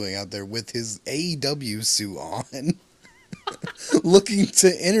Marvez doing out there with his AEW suit on? Looking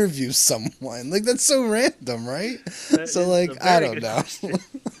to interview someone. That's so random, right? I don't know.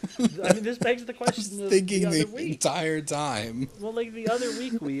 I mean, this begs the question. Thinking the the other week. entire time. Well, like the other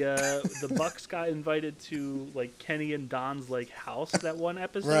week, we the Bucks got invited to like Kenny and Don's like house that one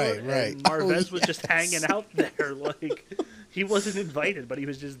episode, Right. And Marvez was yes. just hanging out there, like he wasn't invited, but he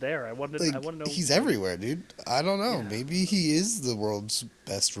was just there. I want to know. He's everywhere, dude. I don't know. Yeah. Maybe he is the world's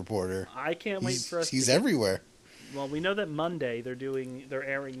best reporter. I can't wait for us. He's everywhere. Well, we know that Monday they're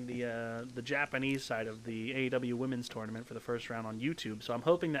airing the Japanese side of the AEW women's tournament for the first round on YouTube. So I'm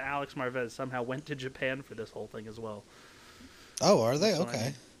hoping that Alex Marvez somehow went to Japan for this whole thing as well. Oh, are they? That's what I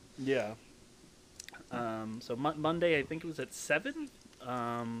Okay. mean. Yeah. So Monday, I think it was at 7.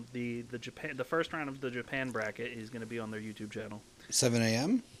 The first round of the Japan bracket is going to be on their YouTube channel. 7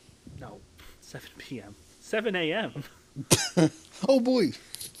 a.m.? No, 7 p.m. 7 a.m. Oh, boy.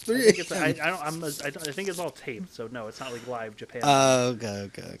 I 3 think it's a.m. I think it's all taped, so no, it's not like live Japan. Okay.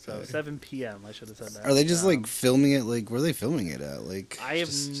 So 7 p.m. I should have said that. Are they just like filming it? Like, where are they filming it at? Like, I have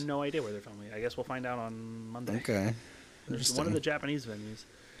no idea where they're filming it. I guess we'll find out on Monday. Okay. It's one of the Japanese venues.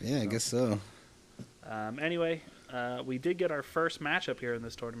 Yeah, I guess so. Anyway, we did get our first matchup here in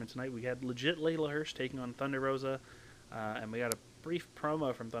this tournament tonight. We had legit Layla Hirsch taking on Thunder Rosa, and we got a brief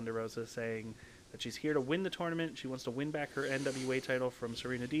promo from Thunder Rosa saying that she's here to win the tournament. She wants to win back her NWA title from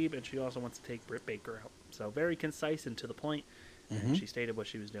Serena Deeb, and she also wants to take Britt Baker out. So very concise and to the point, and she stated what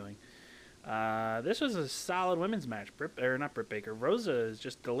she was doing. This was a solid women's match. Not Britt Baker. Rosa is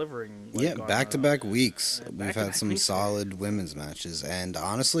just delivering. Yeah, back-to-back weeks. We've back-to-back had some weeks. solid women's matches, and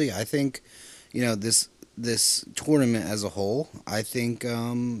honestly, I think, this tournament as a whole, I think,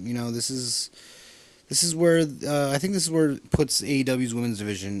 this is where I think this is where it puts AEW's women's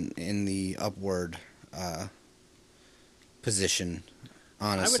division in the upward position.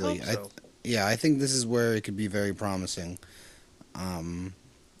 Honestly, I would hope so. I think this is where it could be very promising.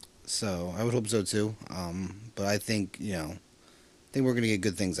 So I would hope so too. But I think we're gonna get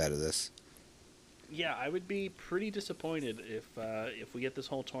good things out of this. Yeah, I would be pretty disappointed if we get this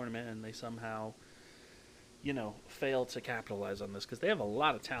whole tournament and they somehow, fail to capitalize on this, because they have a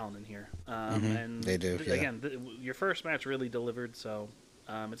lot of talent in here. And They do, yeah. Again, your first match really delivered, so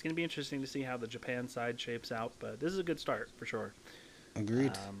it's going to be interesting to see how the Japan side shapes out. But this is a good start for sure.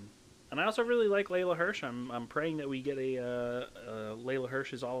 Agreed. And I also really like Layla Hirsch. I'm praying that we get a Layla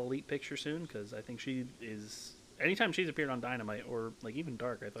Hirsch's All Elite picture soon, because I think she is. Anytime she's appeared on Dynamite or like even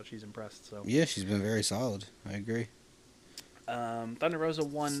Dark, I thought she's impressed. So Yeah, she's been very solid. I agree. Thunder Rosa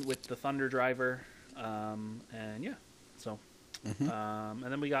won with the Thunder Driver, and yeah, so. And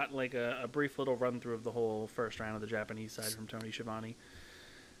then we got like a brief little run through of the whole first round of the Japanese side from Tony Schiavone.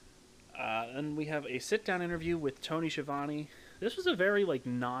 And we have a sit-down interview with Tony Schiavone. This was a very like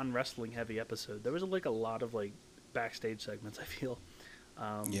non-wrestling heavy episode. There was like a lot of like backstage segments, I feel.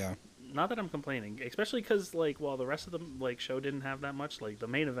 Yeah. Not that I'm complaining, especially because like while the rest of the like show didn't have that much, like the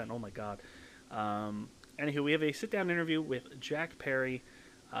main event, oh my god. Anywho, we have a sit-down interview with Jack Perry.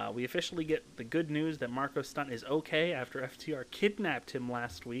 We officially get the good news that Marco Stunt is okay after FTR kidnapped him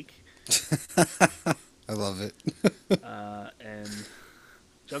last week. I love it. And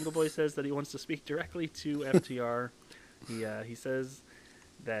Jungle Boy says that he wants to speak directly to FTR. He says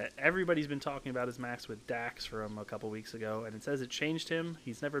that everybody's been talking about his match with Dax from a couple weeks ago, and it says it changed him.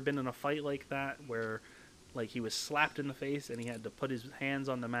 He's never been in a fight like that where like he was slapped in the face and he had to put his hands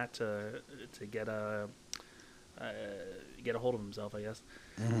on the mat to get a hold of himself, I guess.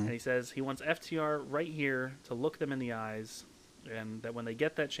 And he says he wants FTR right here to look them in the eyes, and that when they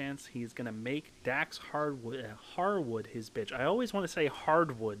get that chance, he's going to make Dax Harwood his bitch. I always want to say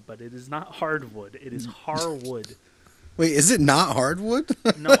hardwood, but it is not hardwood. It is Harwood. Wait, is it not hardwood?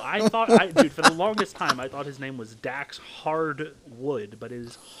 No, dude, for the longest time, I thought his name was Dax Hardwood, but it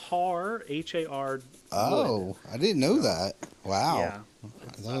is Har. Oh, I didn't know that. Wow. Yeah.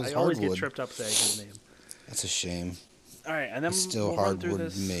 I always get tripped up saying his name. That's a shame. All right, and then It's still we'll run through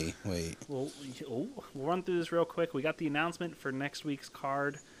hardwood this. me. Wait. We'll run through this real quick. We got the announcement for next week's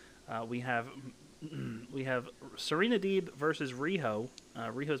card. We have Serena Deeb versus Riho.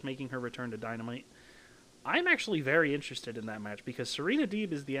 Riho's making her return to Dynamite. I'm actually very interested in that match because Serena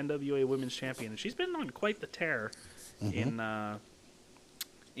Deeb is the NWA Women's Champion, and she's been on quite the tear in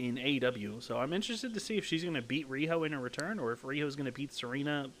AEW. So I'm interested to see if she's going to beat Riho in her return, or if Riho's going to beat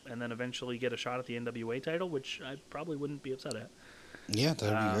Serena and then eventually get a shot at the NWA title, which I probably wouldn't be upset at. Yeah,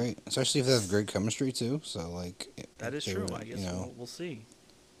 that'd be great. Especially if they have great chemistry too. So like, that is true. I guess we'll see.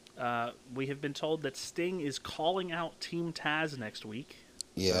 We have been told that Sting is calling out Team Taz next week.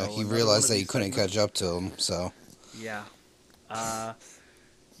 Yeah, So he another realized one that of he these couldn't segments. catch up to him. So Yeah.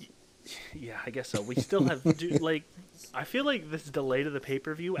 Yeah, I guess so. We still have I feel like this delay to the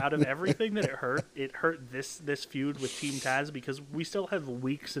pay-per-view, out of everything that it hurt this feud with Team Taz, because we still have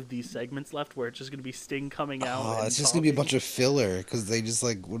weeks of these segments left where it's just going to be Sting coming out. Oh, and it's just going to be a talking. bunch of filler because they just,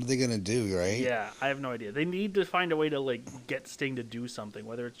 like, what are they going to do, right? Yeah, I have no idea. They need to find a way to, like, get Sting to do something,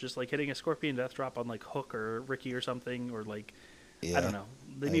 whether it's just, like, hitting a Scorpion Death Drop on, like, Hook or Ricky or something, or, like, Yeah, I don't know.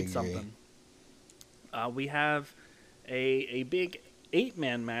 They need something. We have a big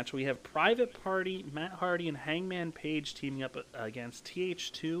 8-man match. We have Private Party, Matt Hardy, and Hangman Page teaming up against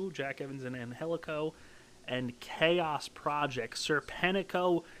TH2, Jack Evans and Angelico, and Chaos Project.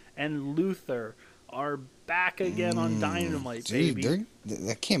 Serpentico and Luther are back again on Dynamite, dude, baby.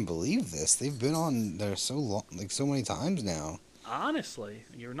 I can't believe this. They've been on there so long, like so many times now. Honestly,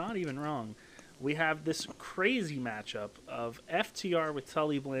 you're not even wrong. We have this crazy matchup of FTR with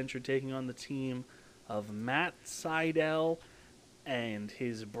Tully Blanchard taking on the team of Matt Sydal and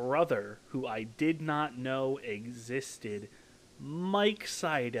his brother, who I did not know existed, Mike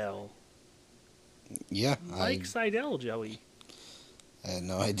Sydal. Yeah, Mike Sydal, Joey. I had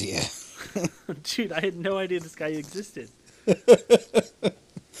no idea. Dude, I had no idea this guy existed.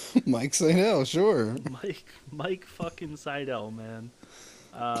 Mike Sydal, sure. Mike fucking Sydal, man.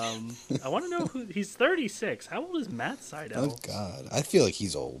 I want to know who he's. 36. How old is Matt Sydal? Oh God, I feel like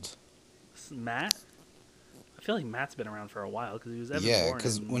he's old. Matt. I feel like Matt's been around for a while because he was Evan Yeah, Bourne.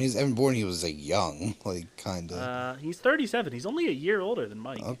 because when he was Evan Bourne, he was like young, like kind of. He's 37. He's only a year older than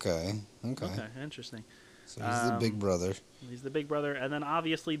Mike. Okay. Okay, interesting. So he's the big brother. He's the big brother, and then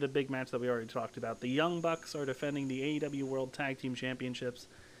obviously the big match that we already talked about. The Young Bucks are defending the AEW World Tag Team Championships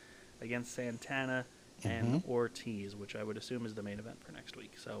against Santana and Ortiz, which I would assume is the main event for next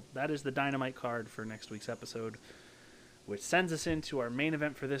week. So that is the Dynamite card for next week's episode, which sends us into our main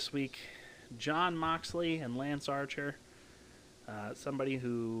event for this week. Jon Moxley and Lance Archer, somebody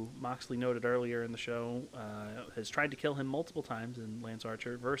who Moxley noted earlier in the show has tried to kill him multiple times in Lance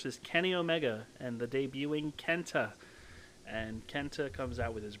Archer, versus Kenny Omega and the debuting Kenta. And Kenta comes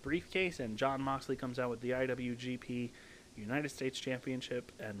out with his briefcase, and Jon Moxley comes out with the IWGP United States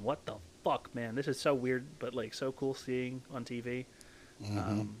Championship. And what the fuck, man? This is so weird, but like so cool seeing on TV.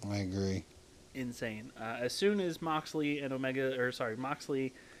 I agree. Insane. As soon as Moxley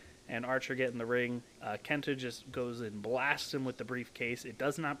and Archer get in the ring, Kenta just goes and blasts him with the briefcase. It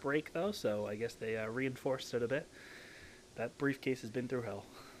does not break, though, so I guess they reinforced it a bit. That briefcase has been through hell.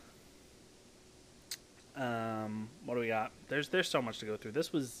 What do we got? There's so much to go through.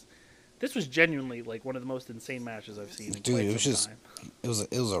 This was genuinely like one of the most insane matches I've seen in quite some time.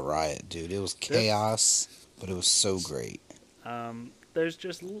 It was a riot, dude. It was chaos, but it was so great. There's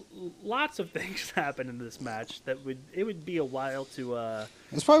just lots of things happen in this match that would be a while to.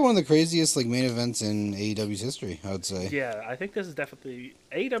 It's probably one of the craziest like main events in AEW's history, I would say. Yeah, I think this is definitely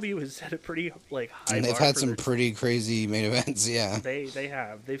AEW has set a pretty like high. And they've bar had for some pretty crazy main events. Yeah, they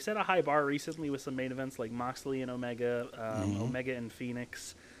have. They've set a high bar recently with some main events like Moxley and Omega, Omega and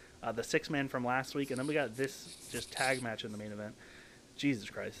Phoenix, the 6-man from last week, and then we got this just tag match in the main event. Jesus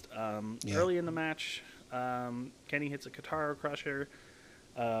Christ! Early in the match. Kenny hits a Katara Crusher.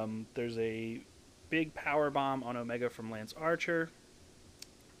 There's a big power bomb on Omega from Lance Archer.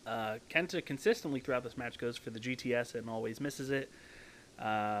 Kenta consistently throughout this match goes for the GTS and always misses it.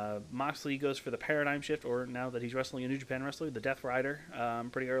 Moxley goes for the paradigm shift, or now that he's wrestling a New Japan wrestler, the Death Rider,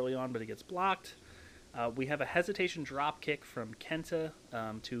 pretty early on, but it gets blocked. We have a hesitation drop kick from Kenta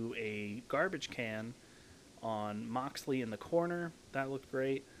to a garbage can on Moxley in the corner. That looked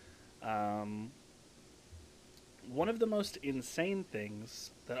great. One of the most insane things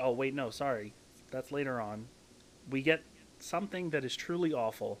that... Oh, wait, no, sorry. That's later on. We get something that is truly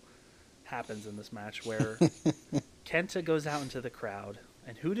awful happens in this match where Kenta goes out into the crowd.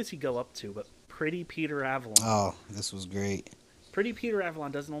 And who does he go up to but Pretty Peter Avalon? Oh, this was great. Pretty Peter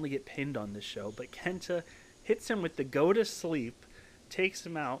Avalon doesn't only get pinned on this show, but Kenta hits him with the go to sleep, takes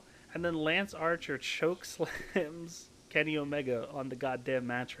him out, and then Lance Archer chokeslams Kenny Omega on the goddamn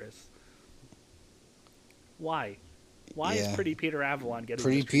mattress. Why? Why is Pretty Peter Avalon getting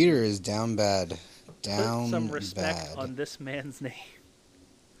Pretty Peter is down bad. Down Put some respect bad. on this man's name.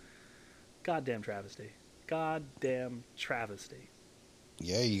 Goddamn travesty. Goddamn travesty.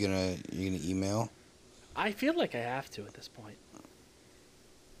 Yeah, you gonna email? I feel like I have to at this point.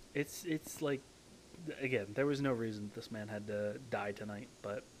 It's like, again, there was no reason this man had to die tonight,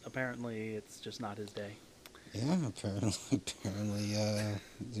 but apparently it's just not his day. Yeah, apparently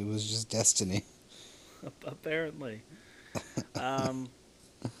it was just destiny. Apparently.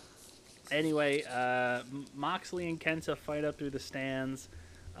 Anyway, Moxley and Kenta fight up through the stands.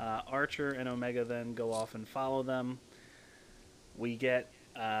 Archer and Omega then go off and follow them. We get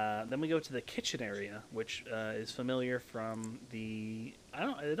Then we go to the kitchen area, which is familiar from the I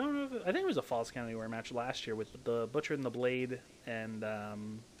don't know if I think it was a Falls Count Anywhere match last year with the Butcher and the Blade and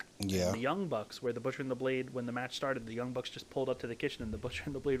the Young Bucks, where the Butcher and the Blade, when the match started, the Young Bucks just pulled up to the kitchen and the Butcher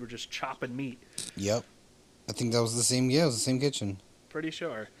and the Blade were just chopping meat. Yep. I think that was the same. Yeah, it was the same kitchen. Pretty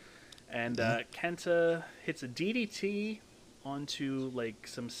sure. And Kenta hits a DDT onto like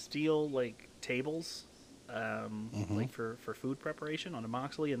some steel like tables, like for food preparation on a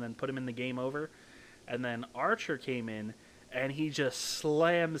Moxley, and then put him in the game over. And then Archer came in, and he just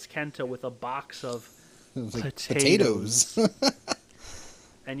slams Kenta with a box of potatoes.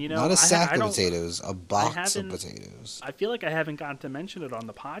 And you know, not a sack of potatoes, a box of potatoes. I feel like I haven't gotten to mention it on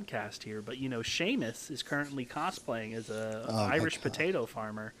the podcast here, but you know, Sheamus is currently cosplaying as a Irish potato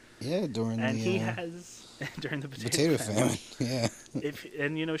farmer. Yeah, during the potato famine. Yeah.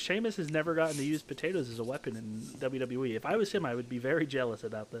 And you know, Sheamus has never gotten to use potatoes as a weapon in WWE. If I was him, I would be very jealous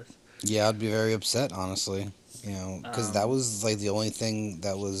about this. Yeah, I'd be very upset, honestly. You know, because that was like the only thing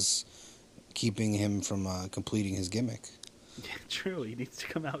that was keeping him from completing his gimmick. Yeah, true. He needs to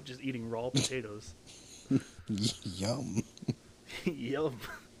come out just eating raw potatoes. Yum. Yum.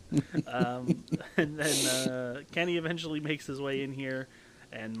 And then Kenny eventually makes his way in here,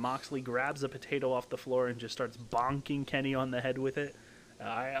 and Moxley grabs a potato off the floor and just starts bonking Kenny on the head with it.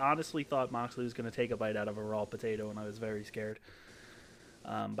 I honestly thought Moxley was going to take a bite out of a raw potato, and I was very scared.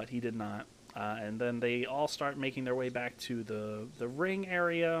 But he did not. And then they all start making their way back to the ring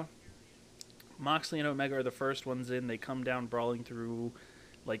area. Moxley and Omega are the first ones in. They come down brawling through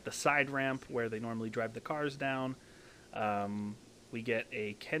like the side ramp where they normally drive the cars down. We get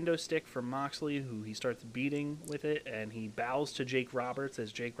a kendo stick from Moxley, who he starts beating with it, and he bows to Jake Roberts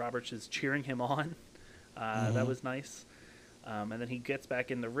as Jake Roberts is cheering him on. That was nice. And then he gets back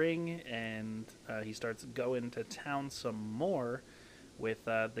in the ring, and he starts going to town some more with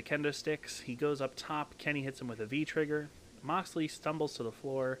the kendo sticks. He goes up top. Kenny hits him with a V-trigger. Moxley stumbles to the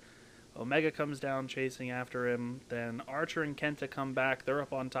floor. Omega comes down chasing after him. Then Archer and Kenta come back. They're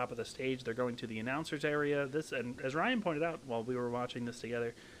up on top of the stage. They're going to the announcers area. And as Ryan pointed out while we were watching this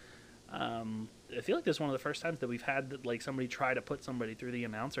together, I feel like this is one of the first times that we've had like somebody try to put somebody through the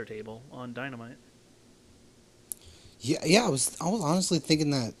announcer table on Dynamite. Yeah. I was honestly thinking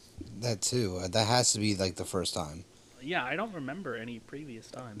that too. That has to be like the first time. Yeah, I don't remember any previous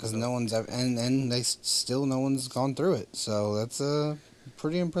times. Because no one's ever, and no one's gone through it. So that's a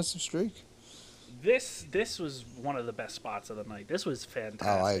pretty impressive streak. This was one of the best spots of the night. This was fantastic.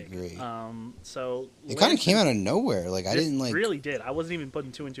 Oh, I agree. So it kind of came out of nowhere. Like I didn't like. Really did. I wasn't even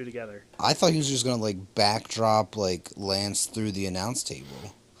putting two and two together. I thought he was just gonna like backdrop like Lance through the announce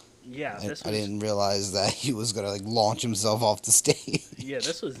table. Yeah, I didn't realize that he was gonna like launch himself off the stage. Yeah,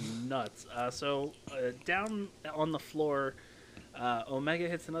 this was nuts. So down on the floor, Omega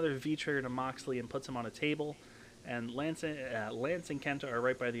hits another V-trigger to Moxley and puts him on a table. And Lance and Kenta are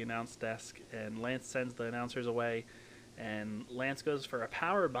right by the announce desk, and Lance sends the announcers away. And Lance goes for a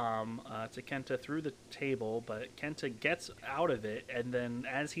power bomb to Kenta through the table, but Kenta gets out of it, and then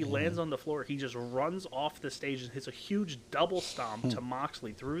as he lands on the floor, he just runs off the stage and hits a huge double stomp to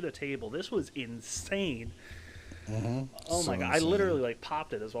Moxley through the table. This was insane. Oh my god! I literally like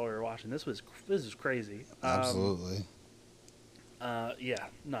popped it as while we were watching. This is crazy. Absolutely. Yeah,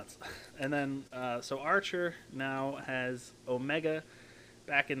 nuts. And then so Archer now has Omega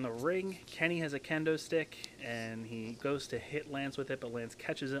back in the ring. Kenny has a kendo stick, and he goes to hit Lance with it, but Lance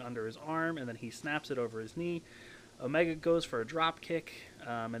catches it under his arm, and then he snaps it over his knee. Omega goes for a drop kick,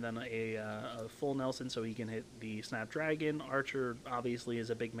 and then a full Nelson so he can hit the Snapdragon. Archer obviously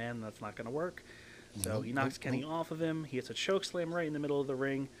is a big man, and that's not going to work. So he knocks Kenny off of him. He hits a choke slam right in the middle of the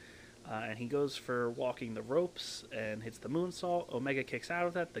ring, and he goes for walking the ropes and hits the moonsault. Omega kicks out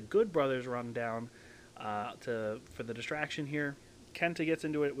of that. The Good Brothers run down for the distraction here. Kenta gets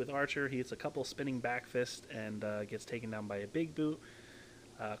into it with Archer. He hits a couple spinning back fists and gets taken down by a big boot.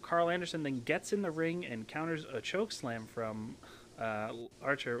 Carl Anderson then gets in the ring and counters a choke slam from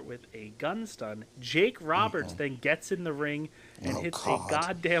Archer with a gun stun. Jake Roberts then gets in the ring and hits a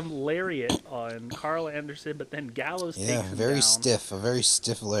goddamn lariat on Carl Anderson, but then Gallows takes him down. A very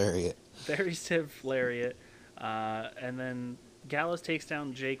stiff lariat. Very stiff lariat. And then Gallows takes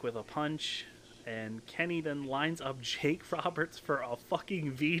down Jake with a punch. And Kenny then lines up Jake Roberts for a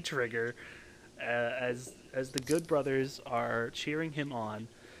fucking V-trigger as the Good Brothers are cheering him on.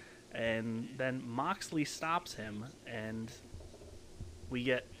 And then Moxley stops him, and we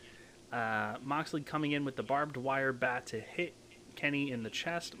get Moxley coming in with the barbed wire bat to hit Kenny in the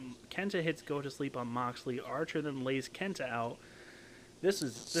chest. Kenta hits Go to Sleep on Moxley. Archer then lays Kenta out. This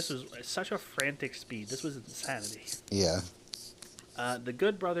was such a frantic speed. This was insanity. Yeah. The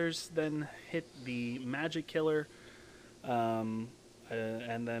Good Brothers then hit the Magic Killer. And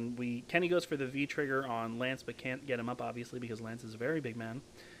then Kenny goes for the V trigger on Lance, but can't get him up, obviously, because Lance is a very big man.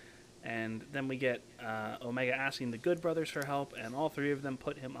 And then we get Omega asking the Good Brothers for help, and all three of them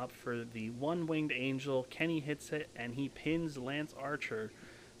put him up for the one-winged angel. Kenny hits it, and he pins Lance Archer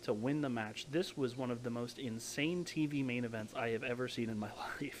to win the match. This was one of the most insane TV main events I have ever seen in my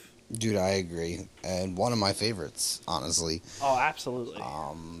life. Dude, I agree. And one of my favorites, honestly. Oh, absolutely.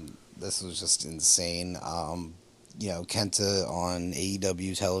 This was just insane. Kenta on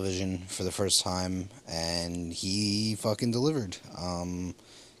AEW television for the first time, and he fucking delivered.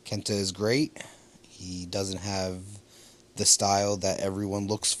 Kenta is great. He doesn't have the style that everyone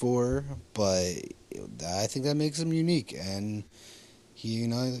looks for, but I think that makes him unique. And he,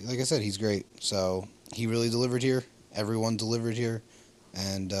 like I said, he's great. So he really delivered here. Everyone delivered here.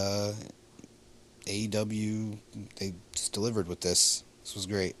 And AEW, they just delivered with this. This was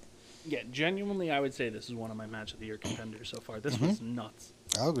great. Yeah, genuinely, I would say this is one of my match of the year contenders so far. This was nuts.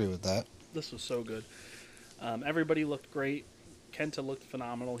 I'll agree with that. This was so good. Everybody looked great. Kenta looked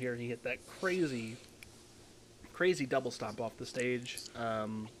phenomenal here. He hit that crazy double stomp off the stage.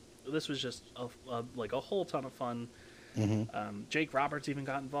 This was just a whole ton of fun. Jake Roberts even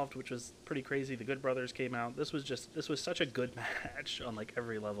got involved, which was pretty crazy. The Good Brothers came out. This was such a good match on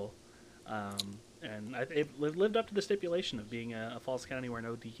every level. And it lived up to the stipulation of being a Falls Count Anywhere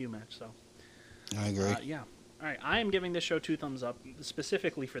no DQ match. So I agree. Yeah. All right, I am giving this show 2 thumbs up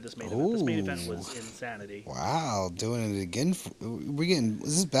specifically for this main event. This main event was insanity. Wow, doing it again.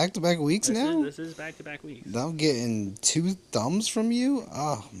 Is this back-to-back weeks now? This is back-to-back weeks. I'm getting 2 thumbs from you?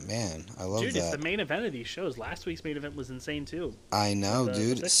 Oh, man, I love that. Dude, it's the main event of these shows. Last week's main event was insane, too. I know,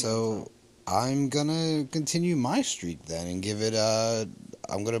 dude. So I'm going to continue my streak then and give it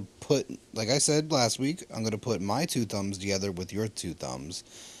I'm going to put, like I said last week, I'm going to put my 2 thumbs together with your 2 thumbs,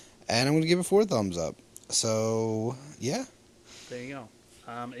 and I'm going to give it 4 thumbs up. So, yeah. There you go.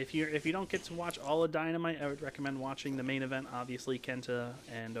 If you don't get to watch all of Dynamite, I would recommend watching the main event, obviously Kenta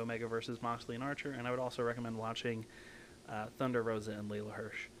and Omega versus Moxley and Archer, and I would also recommend watching Thunder Rosa and Layla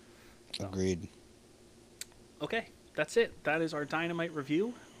Hirsch. So. Agreed. Okay, that's it. That is our Dynamite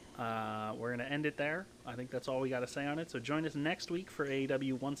review. We're going to end it there. I think that's all we got to say on it. So join us next week for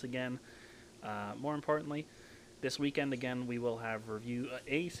AEW once again. More importantly, this weekend, again, we will have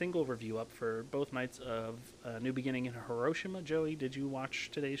a single review up for both nights of New Beginning in Hiroshima. Joey, did you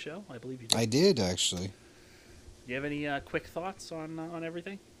watch today's show? I believe you did. I did, actually. Do you have any quick thoughts on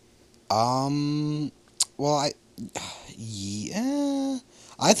everything? Well,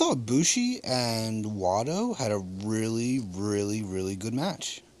 I thought Bushi and Wado had a really, really, really good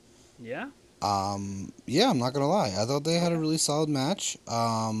match. Yeah? Yeah, I'm not gonna lie. I thought they had a really solid match.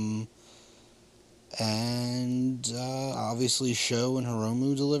 And obviously Sho and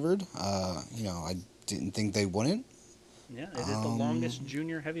Hiromu delivered. I didn't think they wouldn't. Yeah, it is the longest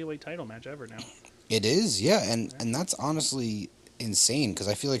junior heavyweight title match ever now. It is, yeah, and that's honestly insane because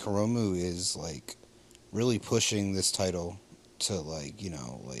I feel like Hiromu is really pushing this title to making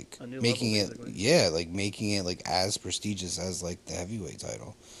level, it making it as prestigious as the heavyweight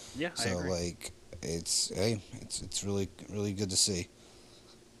title. Yeah, so I agree. it's really, really good to see.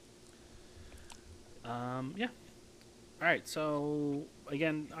 Yeah. All right, so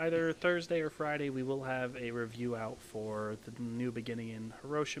again, either Thursday or Friday, we will have a review out for the New Beginning in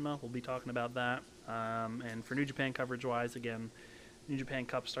Hiroshima. We'll be talking about that. And for New Japan coverage-wise, again, New Japan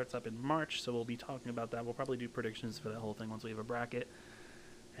Cup starts up in March, so we'll be talking about that. We'll probably do predictions for that whole thing once we have a bracket.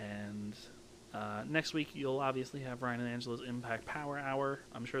 And next week, you'll obviously have Ryan and Angela's Impact Power Hour.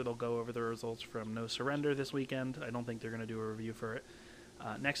 I'm sure they'll go over the results from No Surrender this weekend. I don't think they're going to do a review for it.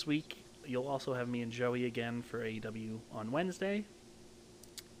 Next week, you'll also have me and Joey again for AEW on Wednesday.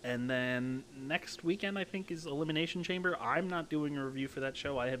 And then next weekend, I think, is Elimination Chamber. I'm not doing a review for that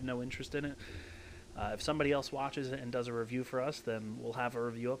show. I have no interest in it. If somebody else watches it and does a review for us, then we'll have a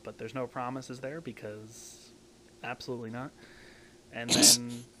review up, but there's no promises there because absolutely not. And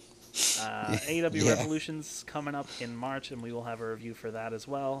then AEW Revolution's coming up in March, and we will have a review for that as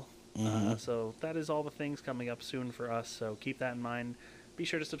well. So that is all the things coming up soon for us, so keep that in mind. Be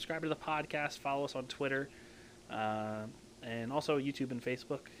sure to subscribe to the podcast, follow us on Twitter, and also YouTube and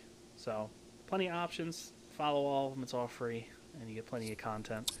Facebook. So plenty of options. Follow all of them. It's all free, and you get plenty of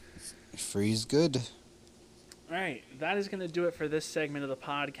content. Free's good. All right, that is going to do it for this segment of the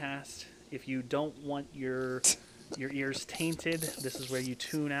podcast. If you don't want your ears tainted, this is where you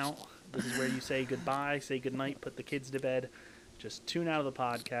tune out. This is where you say goodbye, say goodnight, put the kids to bed. Just tune out of the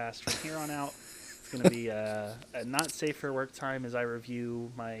podcast. From here on out, it's going to be a not safe for work time as I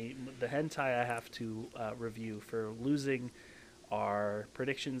review the hentai I have to review for losing our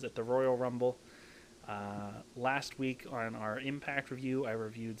predictions at the Royal Rumble. Last week on our Impact review, I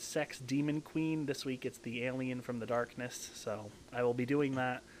reviewed Sex Demon Queen. This week it's the Alien from the Darkness, so I will be doing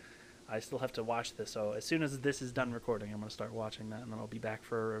that. I still have to watch this, so as soon as this is done recording, I'm going to start watching that, and then I'll be back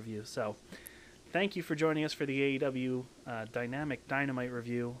for a review. So thank you for joining us for the AEW Dynamite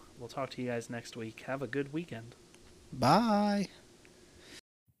review. We'll talk to you guys next week. Have a good weekend. Bye.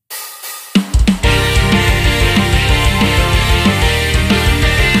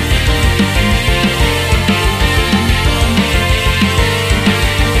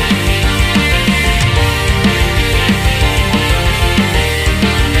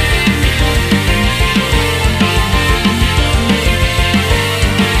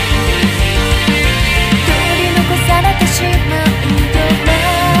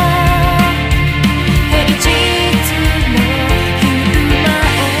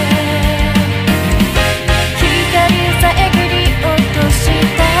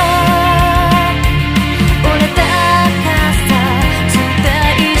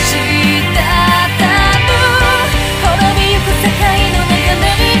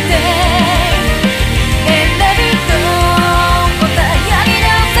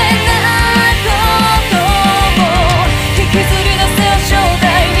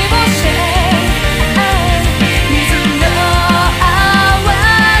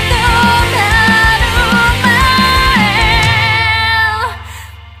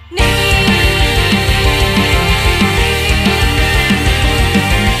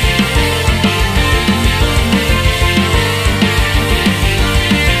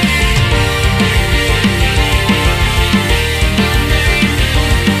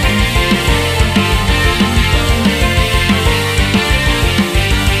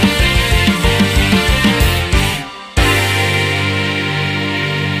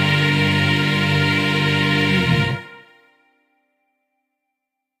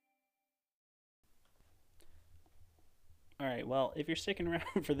 Well, if you're sticking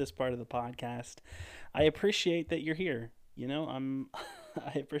around for this part of the podcast, I appreciate that you're here. You know,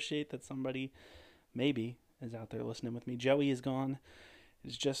 I appreciate that somebody maybe is out there listening with me. Joey is gone.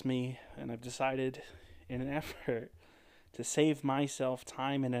 It's just me, and I've decided in an effort to save myself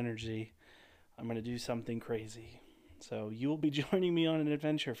time and energy, I'm going to do something crazy. So you will be joining me on an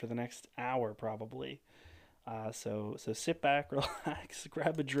adventure for the next hour probably. So sit back, relax,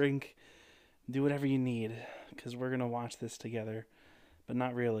 grab a drink, do whatever you need, because we're going to watch this together. But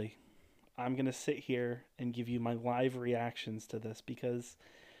not really. I'm going to sit here and give you my live reactions to this because,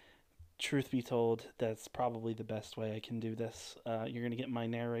 truth be told, that's probably the best way I can do this. You're going to get my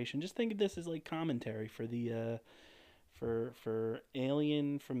narration. Just think of this as like commentary for the for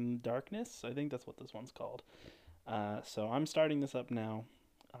Alien from Darkness. I think that's what this one's called. So I'm starting this up now.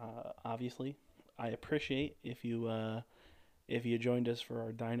 Obviously, I appreciate if you joined us for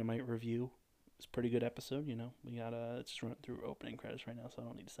our Dynamite review. It's a pretty good episode, you know. We got it's just running through opening credits right now, so I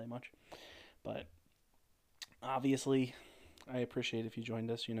don't need to say much. But obviously, I appreciate if you joined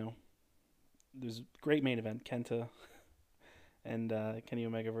us. You know, there's a great main event: Kenta and Kenny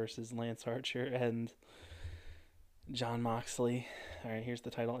Omega versus Lance Archer and Jon Moxley. All right, here's the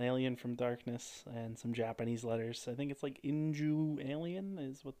title: Alien from Darkness, and some Japanese letters. I think it's like Inju Alien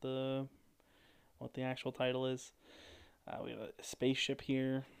is what the actual title is. We have a spaceship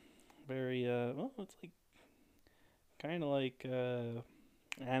here. Very it's like kind of like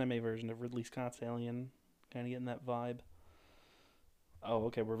anime version of Ridley Scott's Alien, kind of getting that vibe. Oh,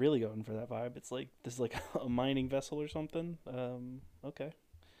 okay, we're really going for that vibe. It's like this is like a mining vessel or something. Okay,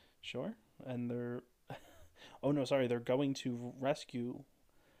 sure. And they're oh no, sorry, they're going to rescue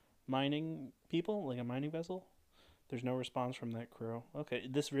mining people, like a mining vessel. There's no response from that crew. Okay,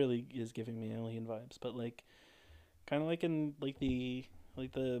 this really is giving me Alien vibes, but like kind of like in like the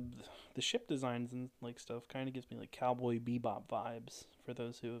ship designs and like stuff kind of gives me like Cowboy Bebop vibes for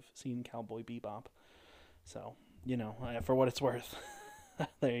those who have seen Cowboy Bebop. So, you know, for what it's worth.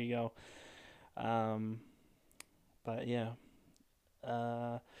 There you go. But yeah.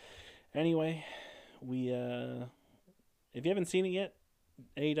 Anyway, we if you haven't seen it yet,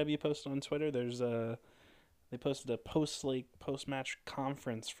 AEW posted on Twitter. They posted a post-match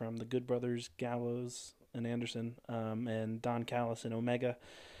conference from the Good Brothers, Gallows and Anderson, and Don Callis and Omega,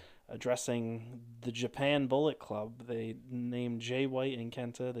 addressing the Japan Bullet Club. They named Jay White and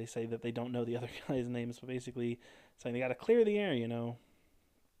Kenta. They say that they don't know the other guys' names, but basically saying they got to clear the air, you know,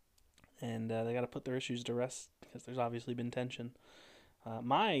 and they got to put their issues to rest because there's obviously been tension.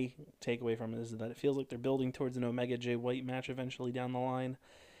 My takeaway from it is that it feels like they're building towards an Omega Jay White match eventually down the line,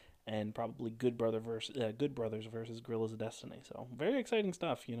 and probably Good Brothers versus Guerrillas of Destiny. So very exciting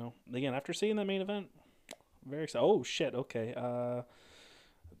stuff, you know. Again, after seeing that main event, Very excited. Oh shit. Okay. The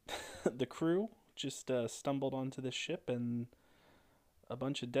crew just stumbled onto this ship and a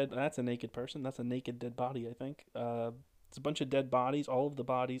bunch of dead. That's a naked person. That's a naked dead body. I think. It's a bunch of dead bodies. All of the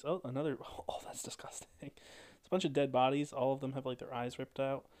bodies. Oh, another. Oh, that's disgusting. It's a bunch of dead bodies. All of them have like their eyes ripped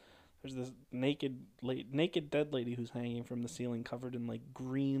out. There's this naked dead lady who's hanging from the ceiling, covered in like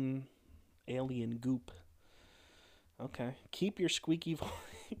green alien goop. Okay, keep your squeaky voice.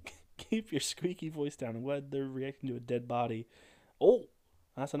 Keep your squeaky voice down. I'm glad they're reacting to a dead body. Oh,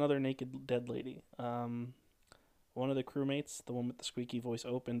 that's another naked dead lady. One of the crewmates, the one with the squeaky voice,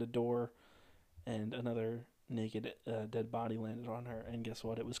 opened a door, and another naked dead body landed on her. And guess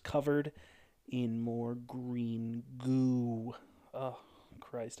what? It was covered in more green goo. Oh,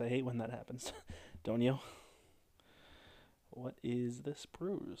 Christ, I hate when that happens. Don't you? What is this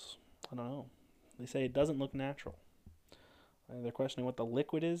bruise? I don't know. They say it doesn't look natural. They're questioning what the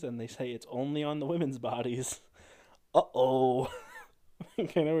liquid is, and they say it's only on the women's bodies. Uh-oh. I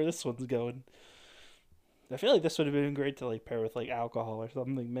know where this one's going. I feel like this would have been great to like pair with like alcohol or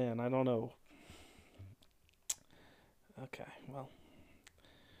something. Man, I don't know. Okay, well.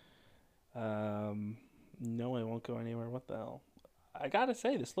 No, I won't go anywhere. What the hell? I gotta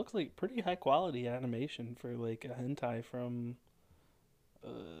say, this looks like pretty high quality animation for like a hentai from...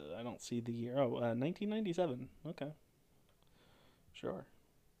 I don't see the year. Oh, 1997. Okay. Sure.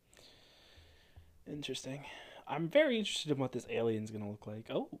 Interesting. I'm very interested in what this alien's gonna look like.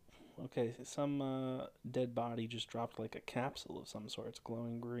 Oh, okay. Some dead body just dropped like a capsule of some sort. It's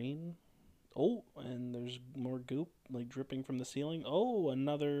glowing green. Oh, and there's more goop like dripping from the ceiling. Oh,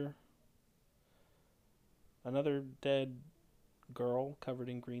 another dead girl covered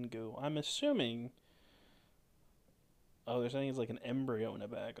in green goo. I'm assuming... Oh, they're saying it's like an embryo in a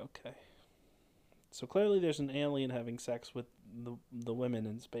bag. Okay. So clearly there's an alien having sex with the women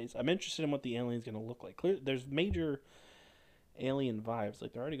in space. I'm interested in what the alien's going to look like. There's major alien vibes.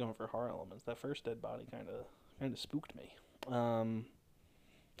 Like, they're already going for horror elements. That first dead body kind of spooked me. I'm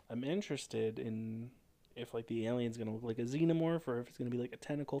interested in if, like, the alien's going to look like a xenomorph or if it's going to be, like, a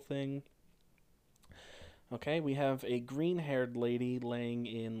tentacle thing. Okay, we have a green-haired lady laying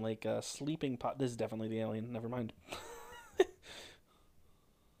in, like, a sleeping pot. This is definitely the alien. Never mind.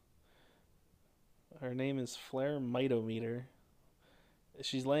 Her name is Flare Mitometer.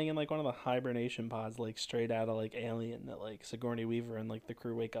 She's laying in, like, one of the hibernation pods, like, straight out of, like, Alien that, like, Sigourney Weaver and, like, the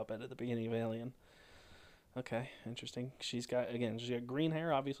crew wake up at the beginning of Alien. Okay, interesting. She's got green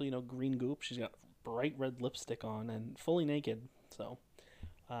hair, obviously, you know, green goop. She's got bright red lipstick on and fully naked. So,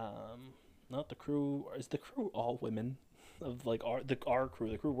 not the crew. Is the crew all women? Of, like, our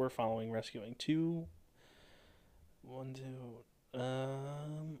crew, the crew we're following, rescuing. 2, 1, 2,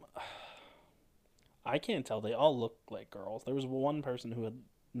 I can't tell. They all look like girls. There was one person who had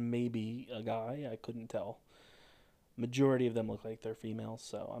maybe a guy. I couldn't tell. Majority of them look like they're females,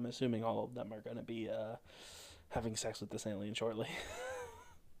 so I'm assuming all of them are going to be having sex with this alien shortly.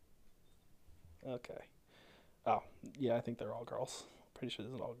 Okay. Oh, yeah, I think they're all girls. Pretty sure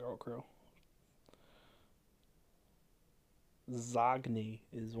this is an all-girl crew. Zogny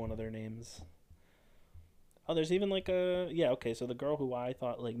is one of their names. Oh, there's even like a... Yeah, okay, so the girl who I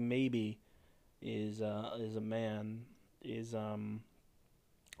thought like maybe... is a man, is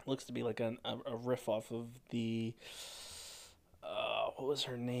looks to be like a riff off of the what was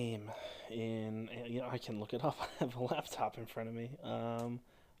her name in, you know, I can look it up. I have a laptop in front of me. I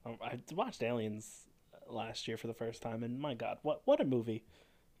watched Aliens last year for the first time, and my God, what a movie,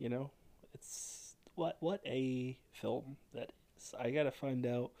 you know. It's what a film that is. I gotta find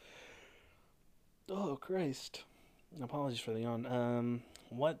out. Oh Christ. Apologies for the yawn.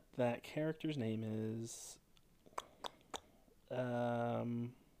 What that character's name is.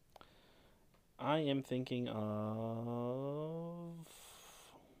 I am thinking of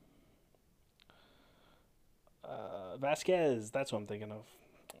Vasquez. That's what I'm thinking of.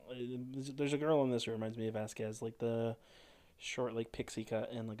 There's a girl in this who reminds me of Vasquez, like the short, like pixie cut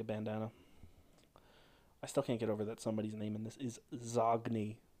and like a bandana. I still can't get over that somebody's name in this is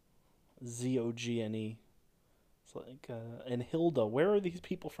Zogny, Zogne. It's like, and Hilda. Where are these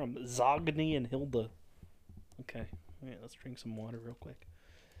people from? Zogny and Hilda. Okay. Alright, let's drink some water real quick.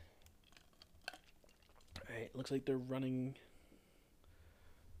 Alright, looks like they're running...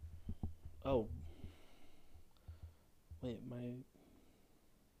 Oh. Wait,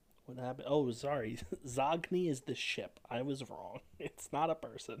 what happened? Oh, sorry. Zogny is the ship. I was wrong. It's not a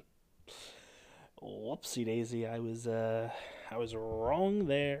person. Whoopsie daisy. I was wrong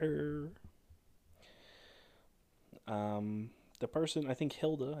there. The person, I think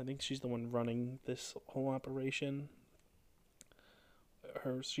Hilda, I think she's the one running this whole operation.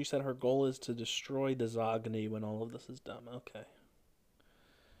 She said her goal is to destroy the Zogni when all of this is done. Okay.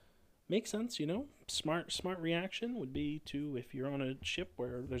 Makes sense, you know. Smart reaction would be to, if you're on a ship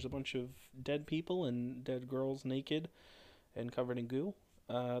where there's a bunch of dead people and dead girls naked and covered in goo,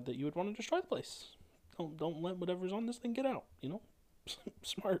 that you would want to destroy the place. Don't let whatever's on this thing get out, you know.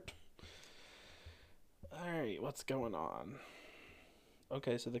 Smart. All right, what's going on?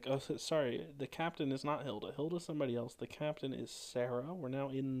 Okay, so the captain is not Hilda. Hilda's somebody else. The captain is Sarah. We're now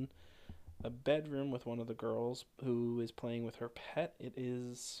in a bedroom with one of the girls who is playing with her pet. It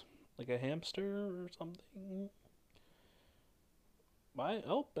is like a hamster or something. Why?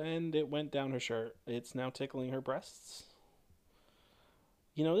 Oh, and it went down her shirt. It's now tickling her breasts.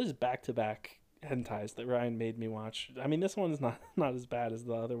 You know, this is back-to-back hentais that Ryan made me watch. I mean, this one's not as bad as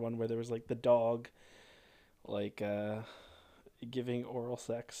the other one where there was like the dog, like giving oral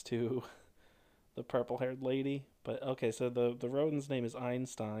sex to the purple-haired lady. But okay, so the rodent's name is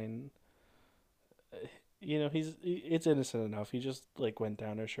Einstein. You know, it's innocent enough. He just like went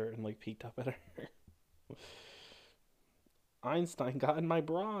down her shirt and like peeked up at her. Einstein got in my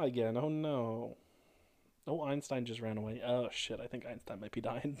bra again. Oh no. Oh, Einstein just ran away. Oh shit, I think Einstein might be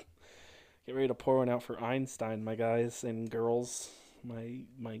dying. Get ready to pour one out for Einstein, my guys and girls. My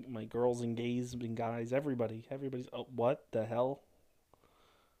girls and gays and guys, everybody's. Oh, what the hell?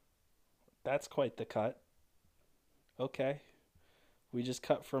 That's quite the cut. Okay. We just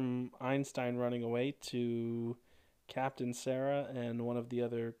cut from Einstein running away to Captain Sarah and one of the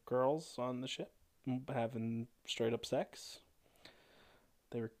other girls on the ship having straight up sex.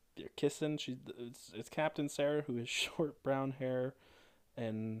 They're kissing. It's Captain Sarah, who has short brown hair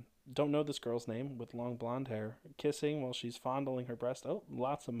and don't know this girl's name, with long blonde hair, kissing while she's fondling her breast. Oh,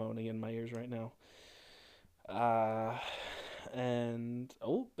 lots of moaning in my ears right now. And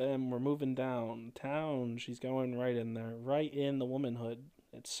we're moving downtown. She's going right in there, right in the womanhood.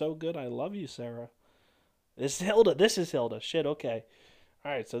 It's so good. I love you, Sarah. This is Hilda. Shit, okay.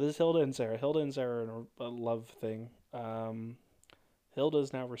 All right, so this is Hilda and Sarah. Hilda and Sarah are in a love thing. Hilda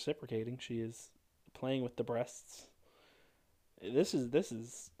is now reciprocating. She is playing with the breasts. This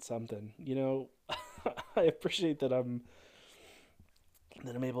is something. You know, I appreciate that I'm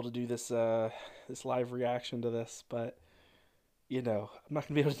able to do this this live reaction to this, but you know, I'm not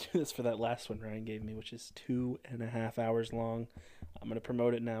gonna be able to do this for that last one Ryan gave me, which is 2.5 hours long. I'm gonna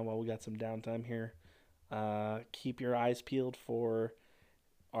promote it now while we got some downtime here. Keep your eyes peeled for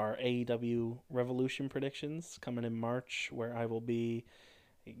our AEW Revolution predictions coming in March, where I will be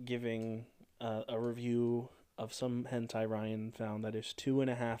giving a review of some hentai Ryan found that is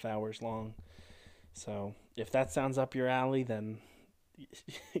 2.5 hours long. So if that sounds up your alley, then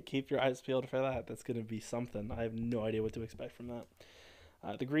keep your eyes peeled for that. That's going to be something. I have no idea what to expect from that.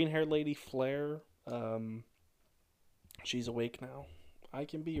 The green-haired lady, Flair, she's awake now. I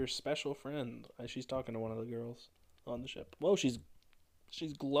can be your special friend. She's talking to one of the girls on the ship. Whoa, she's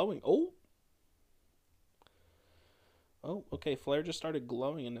glowing. Oh, okay. Flair just started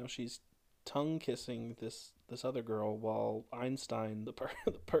glowing, and now she's tongue kissing this other girl while Einstein, the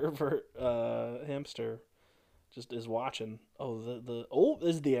pervert hamster, just is watching. Oh,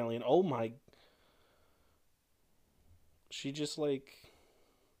 this is the alien. Oh my. She just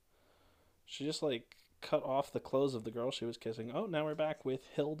cut off the clothes of the girl she was kissing. Oh, now we're back with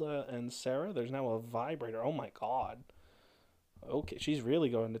Hilda and Sarah. There's now a vibrator. Oh my god. Okay, she's really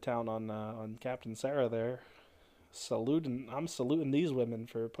going to town on Captain Sarah there. I'm saluting these women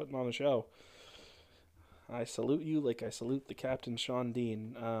for putting on a show. I salute you like I salute the Captain Sean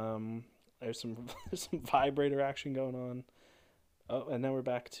Dean. There's some vibrator action going on. Oh, and now we're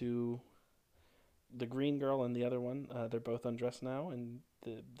back to the green girl and the other one. They're both undressed now, and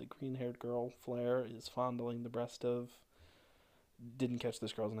the green-haired girl, Flair, is fondling the breast of... Didn't catch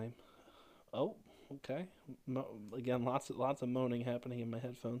this girl's name. Oh, okay. Again, lots of moaning happening in my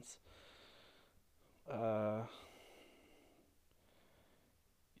headphones.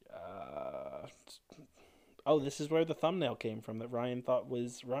 This is where the thumbnail came from that Ryan thought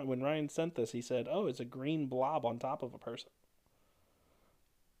was... When Ryan sent this, he said, oh, it's a green blob on top of a person.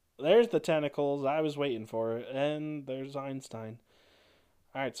 There's the tentacles. I was waiting for it. And there's Einstein.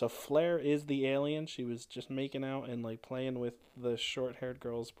 Alright, so Flair is the alien. She was just making out and like playing with the short-haired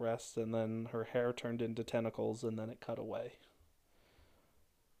girl's breasts, and then her hair turned into tentacles, and then it cut away.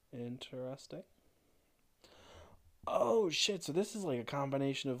 Interesting. Oh, shit, so this is like a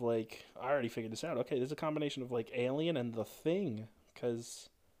combination of like... I already figured this out. Okay, this is a combination of like Alien and The Thing, because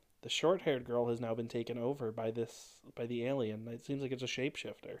the short-haired girl has now been taken over by the alien. It seems like it's a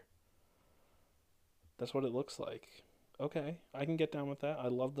shapeshifter. That's what it looks like. Okay, I can get down with that. I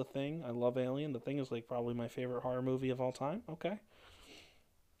love The Thing. I love Alien. The Thing is like probably my favorite horror movie of all time. Okay.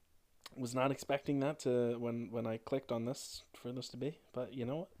 Was not expecting that to when I clicked on this for this to be, but you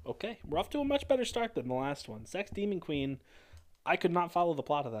know what? Okay, we're off to a much better start than the last one. Sex Demon Queen. I could not follow the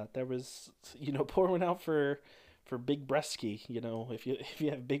plot of that. There was, pouring out for Big Breastsky. If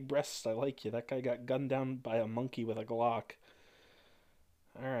you have big breasts, I like you. That guy got gunned down by a monkey with a Glock.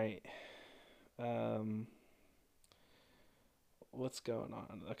 All right. What's going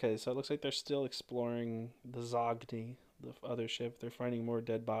on? Okay, so it looks like they're still exploring the Zogny, the other ship. They're finding more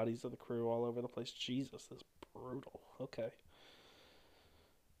dead bodies of the crew all over the place. Jesus, this is brutal. Okay.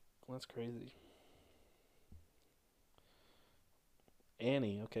 Well, that's crazy.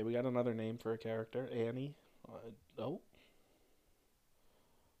 Annie. Okay, we got another name for a character. Annie. Oh.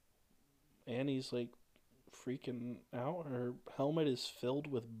 Annie's like freaking out. Her helmet is filled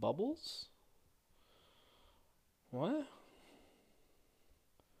with bubbles? What?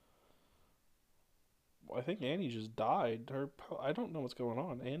 I think Annie just died. I don't know what's going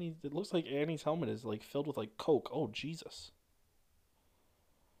on. It looks like Annie's helmet is like filled with like Coke. Oh, Jesus.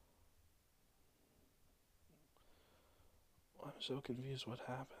 I'm so confused what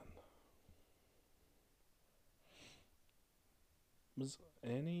happened. Was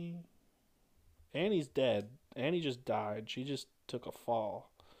Annie's dead. Annie just died. She just took a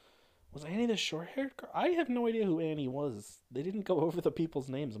fall. Was Annie the short-haired girl? I have no idea who Annie was. They didn't go over the people's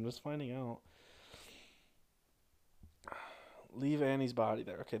names. I'm just finding out. Leave Annie's body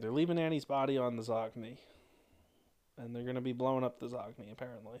there. Okay, they're leaving Annie's body on the Zogny. And they're going to be blowing up the Zogny,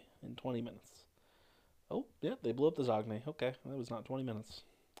 apparently, in 20 minutes. Oh, yeah, they blew up the Zogny. Okay, that was not 20 minutes.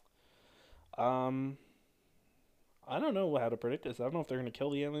 I don't know how to predict this. I don't know if they're going to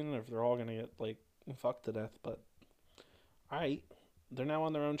kill the alien or if they're all going to get, like, fucked to death, but... Alright. They're now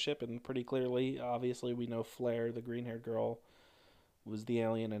on their own ship, and pretty clearly, obviously, we know Flair, the green-haired girl, was the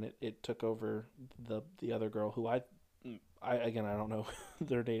alien, and it took over the other girl, who I don't know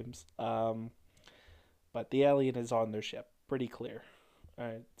their names. But the alien is on their ship. Pretty clear.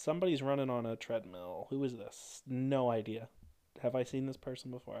 Alright, somebody's running on a treadmill. Who is this? No idea. Have I seen this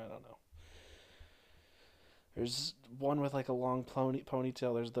person before? I don't know. There's one with like a long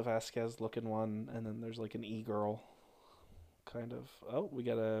ponytail. There's the Vasquez looking one, and then there's like an e-girl. Kind of. Oh, we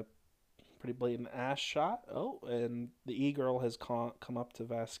got a pretty blatant ass shot. Oh, and the e-girl has come up to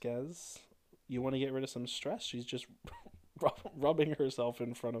Vasquez. You want to get rid of some stress? She's just rubbing herself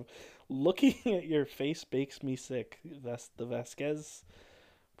in front of... Looking at your face makes me sick. That's the Vasquez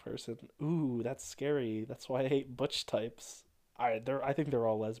person. Ooh, that's scary. That's why I hate butch types. I think they're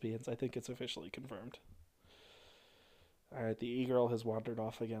all lesbians. I think it's officially confirmed. Alright, the e-girl has wandered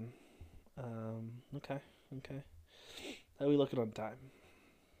off again. Okay. How are we looking on time?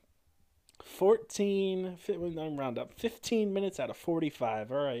 I'm round up. 15 minutes out of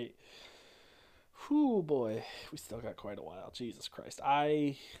 45. Alright. Whew, boy. We still got quite a while. Jesus Christ.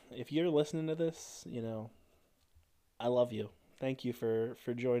 If you're listening to this, I love you. Thank you for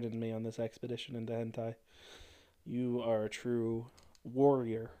joining me on this expedition into hentai. You are a true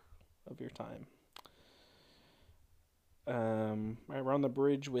warrior of your time. Right, we're on the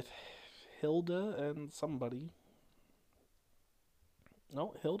bridge with Hilda and somebody.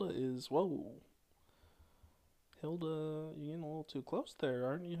 No, Hilda is... Whoa. Hilda, you're getting a little too close there.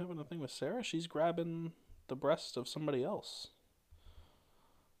 Aren't you having a thing with Sarah? She's grabbing the breast of somebody else.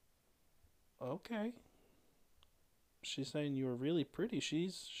 Okay. She's saying you were really pretty.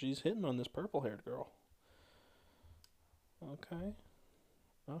 She's hitting on this purple-haired girl. Okay.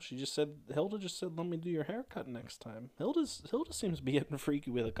 Oh, Hilda just said, let me do your haircut next time. Hilda seems to be getting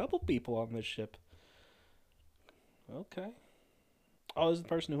freaky with a couple people on this ship. Okay. Oh, this is the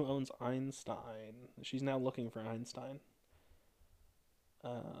person who owns Einstein. She's now looking for Einstein.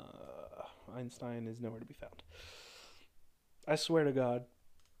 Einstein is nowhere to be found. I swear to God,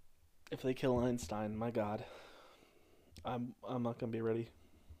 if they kill Einstein, my God, I'm not gonna be ready.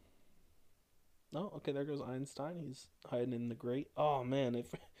 Oh, okay, there goes Einstein. He's hiding in the grate. Oh man,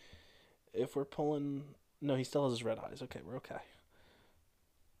 if we're pulling, no, he still has his red eyes. Okay, we're okay.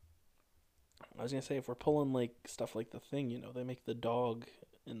 I was gonna say, if we're pulling like stuff like the Thing, they make the dog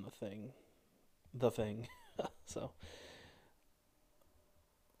in the Thing. So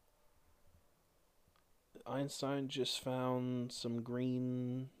Einstein just found some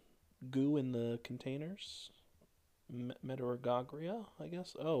green goo in the containers. Metarogagria, I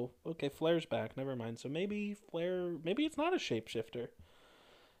guess. Oh, okay, Flair's back. Never mind. So maybe it's not a shapeshifter.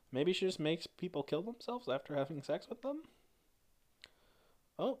 Maybe she just makes people kill themselves after having sex with them.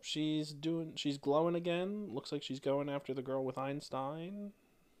 Oh, she's glowing again. Looks like she's going after the girl with Einstein.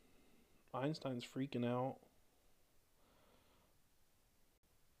 Einstein's freaking out.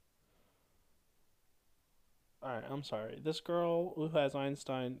 Alright, I'm sorry. This girl who has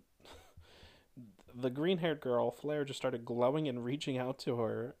Einstein, the green-haired girl, Flair, just started glowing and reaching out to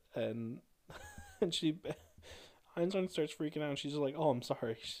her, and and Einstein starts freaking out, and she's just like, "Oh, I'm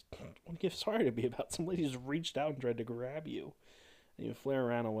sorry. What are you sorry to be about? Some lady just reached out and tried to grab you." And Flair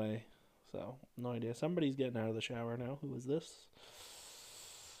ran away. So, no idea. Somebody's getting out of the shower now. Who is this?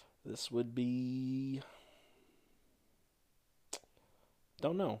 This would be...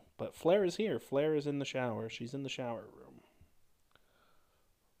 Don't know. But Flair is here. Flair is in the shower. She's in the shower room.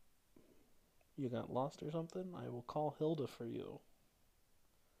 You got lost or something? I will call Hilda for you.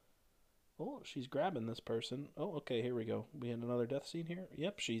 Oh, she's grabbing this person. Oh, okay, here we go. We had another death scene here.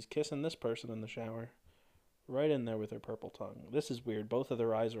 Yep, she's kissing this person in the shower. Right in there with her purple tongue. This is weird. Both of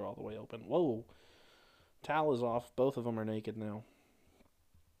their eyes are all the way open. Whoa. Towel is off. Both of them are naked now.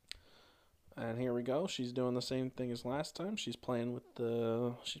 And here we go. She's doing the same thing as last time. She's playing with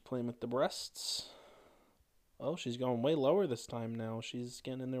the breasts. Oh, she's going way lower this time now. She's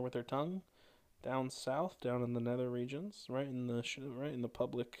getting in there with her tongue. Down south, down in the nether regions, right in the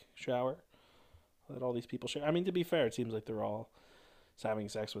public shower that all these people share. I mean, to be fair, it seems like they're all having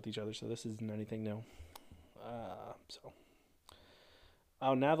sex with each other, so this isn't anything new.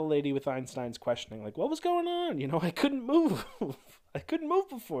 Oh, now the lady with Einstein's questioning, like, what was going on? You know, I couldn't move. I couldn't move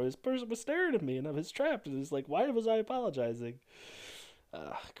before. This person was staring at me, and I was trapped. And it's like, why was I apologizing?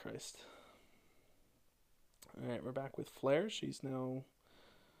 Christ. All right, we're back with Flair. She's now...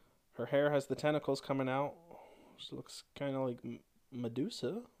 Her hair has the tentacles coming out. She looks kind of like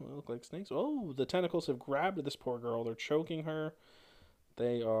Medusa. They look like snakes. Oh, the tentacles have grabbed this poor girl. They're choking her.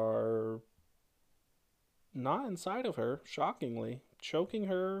 They are not inside of her, shockingly. Choking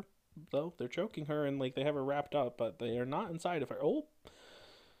her, though. They're choking her and like they have her wrapped up, but they are not inside of her. Oh.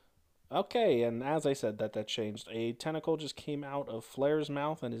 Okay, and as I said, that changed. A tentacle just came out of Flair's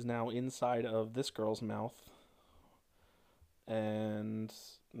mouth and is now inside of this girl's mouth. And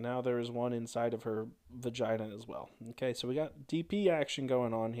now there is one inside of her vagina as well. Okay, so we got DP action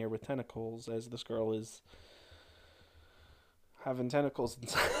going on here with tentacles as this girl is having tentacles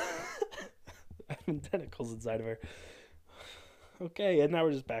inside of her. Okay, and now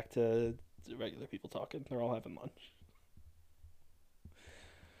we're just back to regular people talking. They're all having lunch.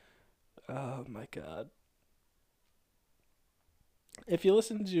 Oh my god. If you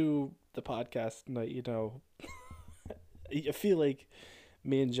listen to the podcast tonight, you know... I feel like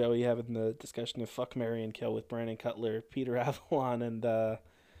me and Joey having the discussion of Fuck, Marry, and Kill with Brandon Cutler, Peter Avalon, and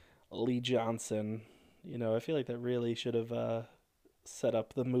Lee Johnson. You know, I feel like that really should have set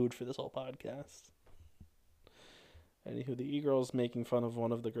up the mood for this whole podcast. Anywho, the E-Girl's making fun of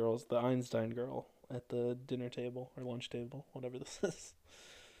one of the girls, the Einstein girl, at the dinner table, or lunch table, whatever this is.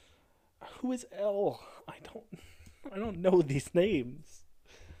 Who is L? I don't know these names.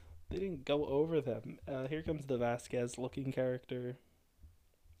 They didn't go over them. Here comes the Vasquez-looking character.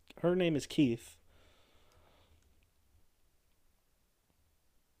 Her name is Keith.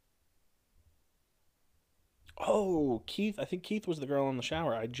 Oh, Keith. I think Keith was the girl in the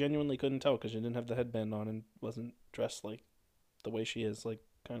shower. I genuinely couldn't tell because she didn't have the headband on and wasn't dressed like the way she is, like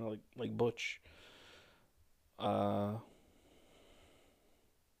kind of like Butch.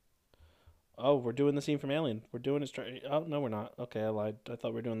 Oh, we're doing the scene from Alien. We're doing his... Oh, no, we're not. Okay, I lied. I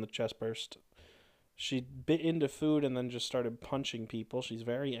thought we were doing the chest burst. She bit into food and then just started punching people. She's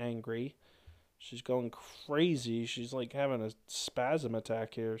very angry. She's going crazy. She's like having a spasm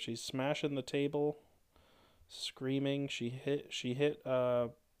attack here. She's smashing the table, screaming. She hit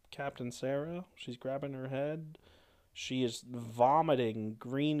Captain Sarah. She's grabbing her head. She is vomiting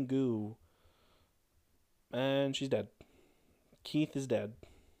green goo. And she's dead. Keith is dead.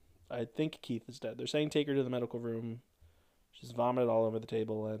 I think Keith is dead. They're saying take her to the medical room. She's vomited all over the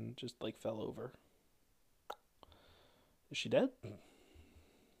table and just like fell over. Is she dead?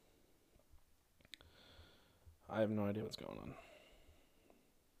 I have no idea what's going on.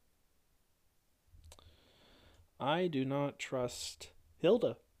 I do not trust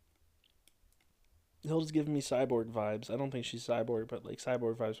Hilda. Hilda's giving me cyborg vibes. I don't think she's cyborg, but like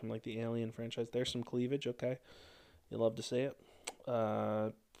cyborg vibes from like the Alien franchise. There's some cleavage, okay. You love to see it.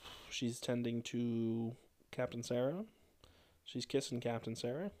 She's tending to Captain Sarah. She's kissing Captain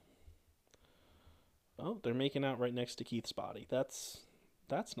Sarah. Oh, they're making out right next to Keith's body. That's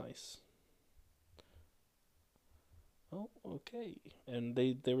nice. Oh, okay. And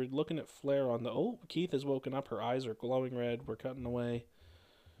they were looking at Flair on the... Oh, Keith has woken up. Her eyes are glowing red. We're cutting away.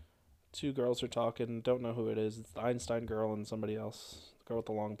 Two girls are talking. Don't know who it is. It's the Einstein girl and somebody else. The girl with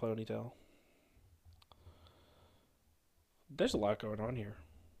the long ponytail. There's a lot going on here.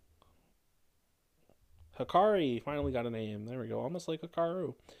 Hikari finally got a name. There we go. Almost like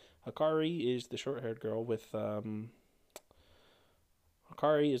Hikaru. Hikari is the short-haired girl with... Hikari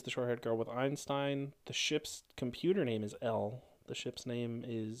Hikari is the short-haired girl with Einstein. The ship's computer name is L. The ship's name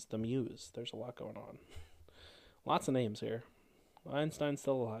is the Muse. There's a lot going on. Lots of names here. Einstein's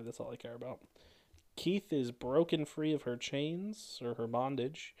still alive. That's all I care about. Keith is broken free of her chains, or her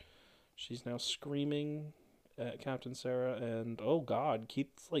bondage. She's now screaming at Captain Sarah, and oh god,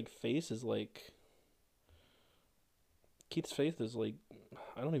 Keith's face is like... Keith's face is like...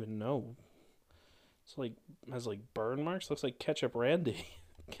 I don't even know. It's like... has burn marks. Looks like Ketchup Randy.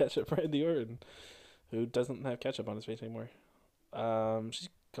 Ketchup Randy Orton. Who doesn't have ketchup on his face anymore. She's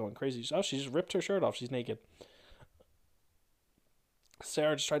going crazy. Oh, she just ripped her shirt off. She's naked.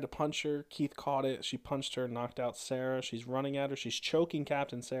 Sarah just tried to punch her. Keith caught it. She punched her, knocked out Sarah. She's running at her. She's choking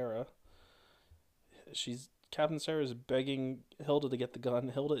Captain Sarah. Captain Sarah is begging Hilda to get the gun.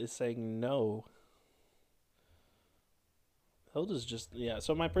 Hilda is saying no. Hilda's just... Yeah,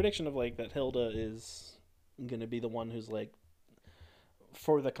 so my prediction of, that Hilda is going to be the one who's,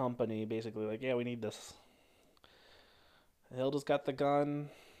 for the company, basically. Yeah, we need this. Hilda's got the gun.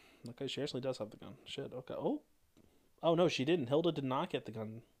 Okay, she actually does have the gun. Shit, okay. Oh, no, she didn't. Hilda did not get the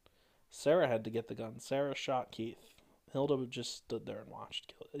gun. Sarah had to get the gun. Sarah shot Keith. Hilda just stood there and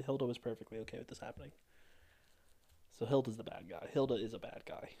watched. Hilda was perfectly okay with this happening. So Hilda's the bad guy. Hilda is a bad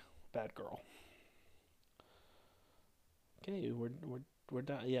guy. Bad girl. Okay, we're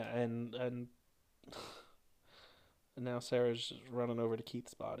done. Yeah, and now Sarah's just running over to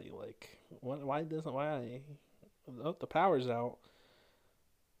Keith's body. Why? Oh, the power's out.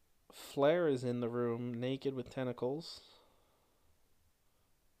 Flair is in the room, naked with tentacles.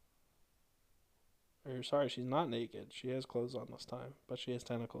 Or, sorry, she's not naked. She has clothes on this time, but she has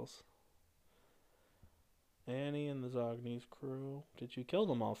tentacles. Annie and the Zogny's crew. Did you kill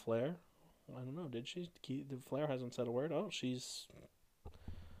them all, Flair? I don't know. Did she? Flair hasn't said a word. Oh, she's...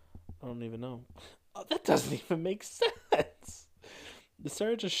 I don't even know. Oh, that doesn't even make sense.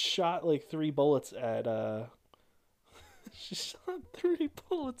 Sarah just shot 3 bullets at... She shot 3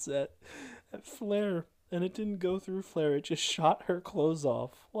 bullets at Flair, and it didn't go through Flair. It just shot her clothes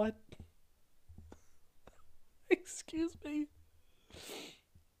off. What? Excuse me?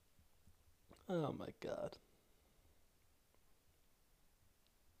 Oh my god.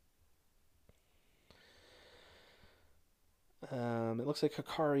 It looks like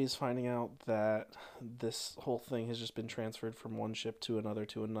Hikari is finding out that this whole thing has just been transferred from one ship to another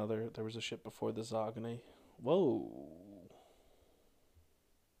to another. There was a ship before the Zogny. Whoa.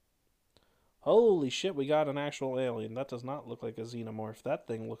 Holy shit, we got an actual alien. That does not look like a xenomorph. That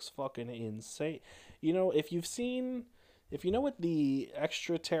thing looks fucking insane. You know, if you know what the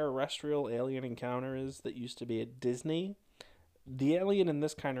extraterrestrial alien encounter is that used to be at Disney, the alien in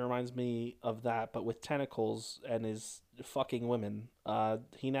this kind of reminds me of that, but with tentacles and is fucking women.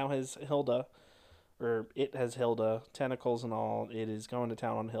 He now has Hilda, or it has Hilda, tentacles and all. It is going to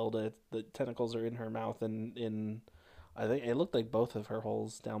town on Hilda. The tentacles are in her mouth and in... I think it looked like both of her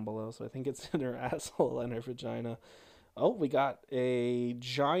holes down below, so I think it's in her asshole and her vagina. Oh, we got a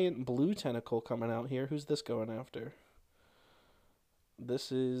giant blue tentacle coming out here. Who's this going after?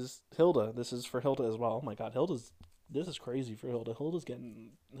 This is Hilda. This is for Hilda as well. Oh my god, this is crazy for Hilda. Hilda's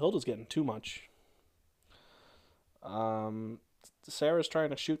getting too much. Sarah's trying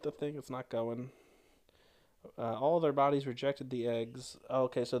to shoot the thing. It's not going. All their bodies rejected the eggs. Oh,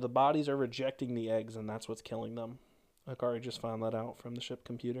 okay, so the bodies are rejecting the eggs, and that's what's killing them. Hikari just found that out from the ship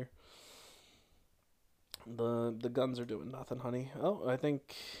computer. The guns are doing nothing, honey. Oh, I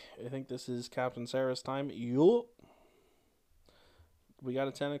think this is Captain Sarah's time. Yup. We got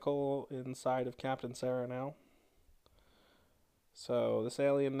a tentacle inside of Captain Sarah now. So this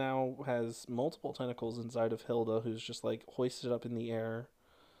alien now has multiple tentacles inside of Hilda, who's just hoisted up in the air.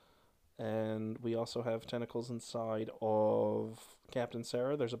 And we also have tentacles inside of Captain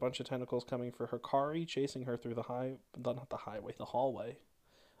Sarah. There's a bunch of tentacles coming for Hikari, chasing her through the hallway.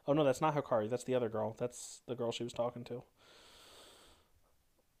 Oh no, that's not Hikari. That's the other girl. That's the girl she was talking to.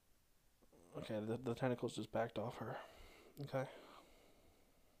 Okay, the tentacles just backed off her. Okay.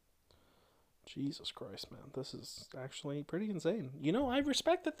 Jesus Christ, man. This is actually pretty insane. You know, I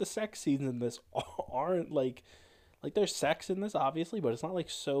respect that the sex scenes in this aren't like there's sex in this, obviously, but it's not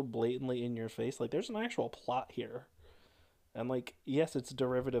so blatantly in your face. There's an actual plot here. And yes, it's a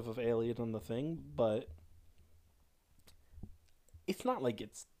derivative of Alien and the Thing, but it's not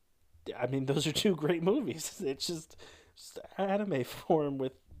it's... I mean, those are 2 great movies. It's just anime form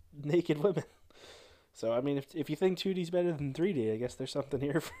with naked women. So, I mean, if you think 2D's better than 3D, I guess there's something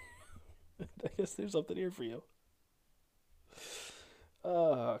here for you.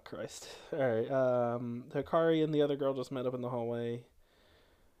 Oh, Christ. Alright, Hikari and the other girl just met up in the hallway.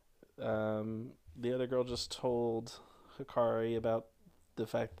 The other girl just told Hikari about the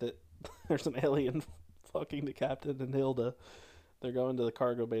fact that there's an alien fucking the captain and Hilda. They're going to the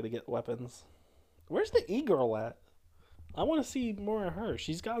cargo bay to get weapons. Where's the e-girl at? I want to see more of her.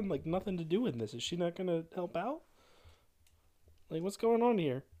 She's got like nothing to do in this. Is she not going to help out? Like, what's going on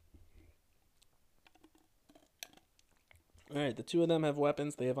here? Alright, the two of them have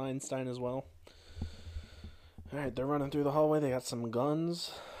weapons. They have Einstein as well. Alright, they're running through the hallway. They got some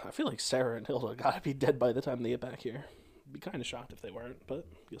guns. I feel like Sarah and Hilda gotta be dead by the time they get back here. Be kind of shocked if they weren't, but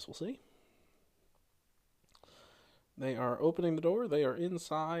guess we'll see. They are opening the door. They are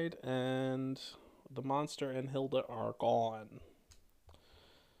inside, and the monster and Hilda are gone.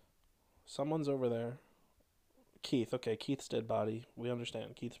 Someone's over there. Keith. Okay, Keith's dead body. We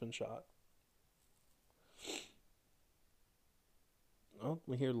understand. Keith's been shot. Oh,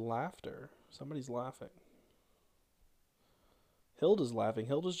 we hear laughter. Somebody's laughing. Hilda's laughing.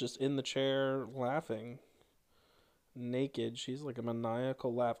 Hilda's just in the chair laughing. Naked. She's like a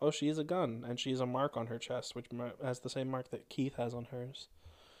maniacal laugh. Oh, she has a gun, and she has a mark on her chest, which has the same mark that Keith has on hers.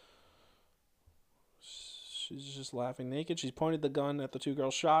 She's just laughing naked. She's pointed the gun at the two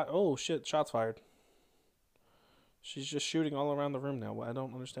girls. Shot. Oh, shit. Shots fired. She's just shooting all around the room now. I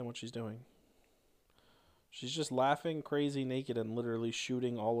don't understand what she's doing. She's just laughing, crazy, naked, and literally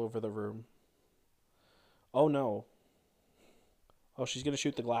shooting all over the room. Oh, no. Oh, she's going to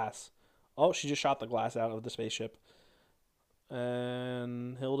shoot the glass. Oh, she just shot the glass out of the spaceship.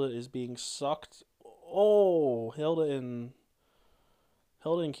 And Hilda is being sucked. Oh, Hilda and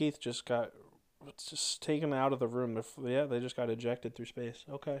Keith just got taken out of the room. Yeah, they just got ejected through space.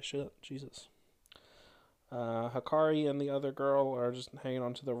 Okay, shit. Jesus. Hikari and the other girl are just hanging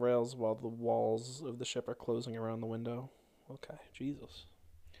onto the rails while the walls of the ship are closing around the window. Okay, Jesus.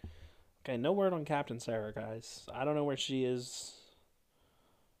 Okay, no word on Captain Sarah, guys. I don't know where she is.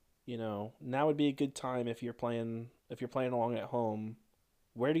 You know, now would be a good time if you're playing along at home.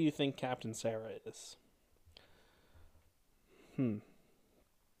 Where do you think Captain Sarah is?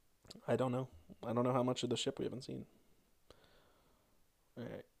 I don't know. I don't know how much of the ship we haven't seen.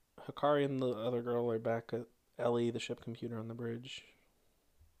 Alright. Hikari and the other girl are back at Ellie, the ship computer on the bridge.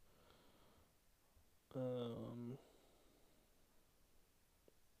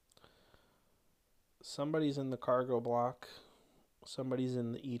 Somebody's in the cargo block. Somebody's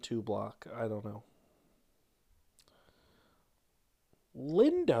in the E2 block. I don't know.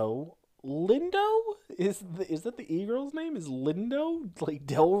 Lindo? Is that the E-girl's name? Is Lindo? Like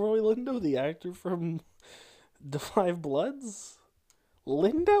Delroy Lindo, the actor from The Five Bloods?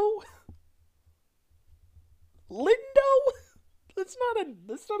 Lindo? That's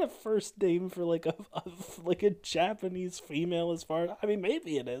not a first name for like a Japanese female as far. I mean,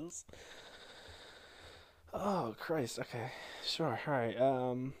 maybe it is. Oh Christ. Okay, sure. All right.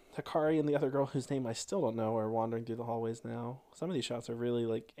 Hikari and the other girl whose name I still don't know are wandering through the hallways now. Some of these shots are really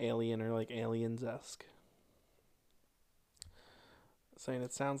like alien or like aliens-esque. Saying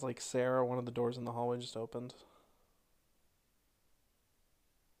it sounds like Sarah. One of the doors in the hallway just opened.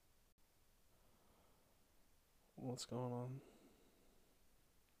 What's going on?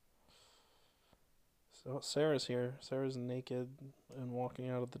 So Sarah's here. Sarah's naked and walking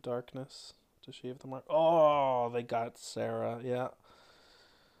out of the darkness. Does she have the mark? Oh, they got Sarah. Yeah.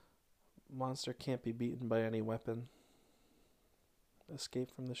 Monster can't be beaten by any weapon.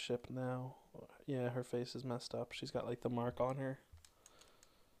 Escape from the ship now. Yeah, her face is messed up. She's got like the mark on her.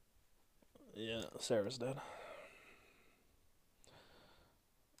 Yeah, Sarah's dead.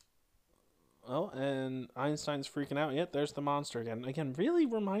 Oh, and Einstein's freaking out. Yep, there's the monster again. Again, really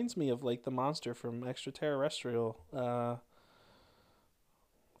reminds me of like the monster from Extraterrestrial, from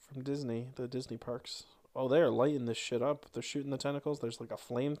Disney, the Disney parks. Oh, they're lighting this shit up. They're shooting the tentacles. There's like a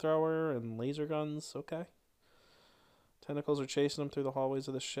flamethrower and laser guns. Okay. Tentacles are chasing them through the hallways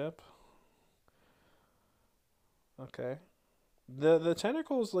of the ship. Okay. The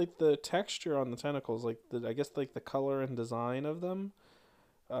tentacles, like the texture on the tentacles, like I guess like the color and design of them.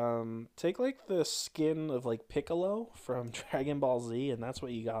 Take like the skin of like Piccolo from Dragon Ball Z, and that's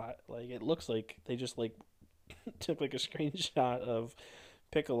what you got. Like it looks like they just like took like a screenshot of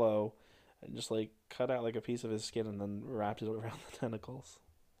Piccolo and just like cut out like a piece of his skin and then wrapped it around the tentacles.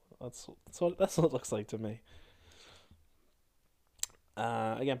 That's what it looks like to me.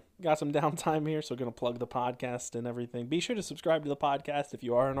 Again, got some downtime here, so gonna plug the podcast and everything. Be sure to subscribe to the podcast if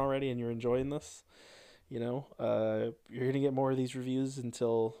you aren't already and you're enjoying this. You know, you're going to get more of these reviews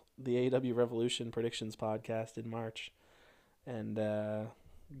until the AEW Revolution Predictions podcast in March. And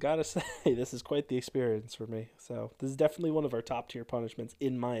gotta say, this is quite the experience for me. So this is definitely one of our top tier punishments,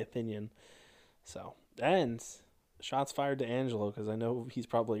 in my opinion. So, and shots fired to Angelo, because I know he's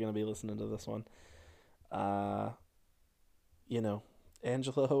probably going to be listening to this one. You know,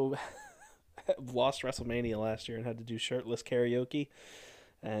 Angelo lost WrestleMania last year and had to do shirtless karaoke,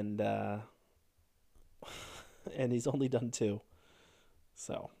 and and he's only done 2.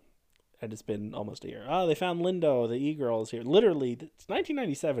 So, and it's been almost a year. Oh, they found Lindo, the e-girl is here. Literally, it's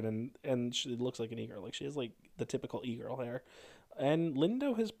 1997, and she looks like an e-girl. Like, she has, like, the typical e-girl hair. And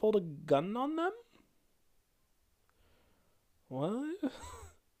Lindo has pulled a gun on them? What?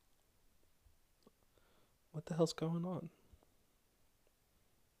 What the hell's going on?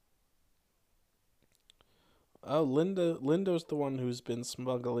 Oh, Lindo's the one who's been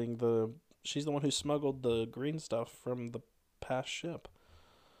smuggling the... She's the one who smuggled the green stuff from the past ship.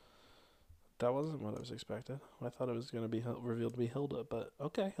 That wasn't what I was expecting. I thought it was going to be revealed to be Hilda, but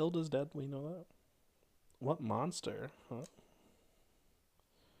okay, Hilda's dead. We know that. What monster? Huh?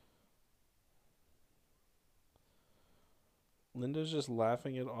 Linda's just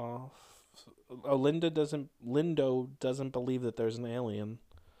laughing it off. Oh, Lindo doesn't believe that there's an alien.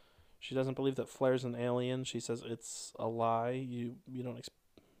 She doesn't believe that Flair's an alien. She says it's a lie. You don't.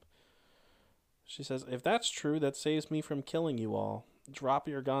 She says, if that's true, that saves me from killing you all. Drop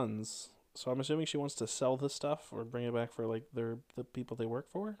your guns. So I'm assuming she wants to sell this stuff or bring it back for like the people they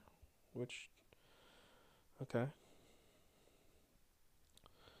work for, which. Okay.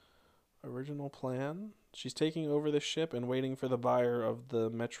 Original plan. She's taking over the ship and waiting for the buyer of the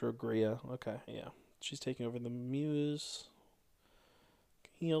Metro Gria. Okay, yeah. She's taking over the Muse.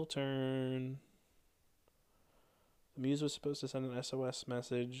 Heel turn. The Muse was supposed to send an SOS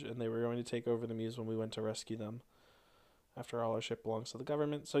message, and they were going to take over the Muse when we went to rescue them. After all, our ship belongs to the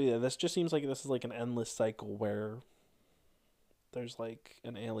government. So yeah, this just seems like this is like an endless cycle where there's like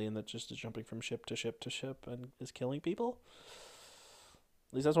an alien that just is jumping from ship to ship to ship and is killing people.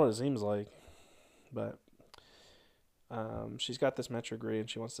 At least that's what it seems like. But she's got this Metrograde and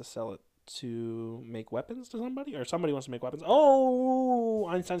she wants to sell it to make weapons to somebody, or somebody wants to make weapons. Oh,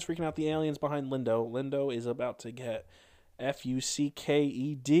 Einstein's freaking out the aliens behind Lindo. Lindo is about to get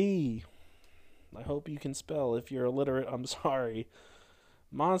Fucked. I hope you can spell. If you're illiterate, I'm sorry.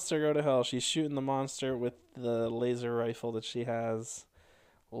 Monster, go to hell. She's shooting the monster with the laser rifle that she has.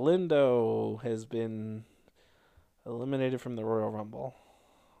 Lindo has been eliminated from the Royal Rumble.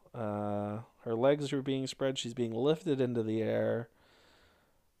 Her legs are being spread. She's being lifted into the air.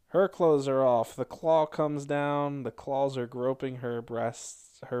 Her clothes are off. The claw comes down. The claws are groping her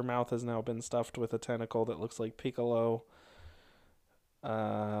breasts. Her mouth has now been stuffed with a tentacle that looks like Piccolo.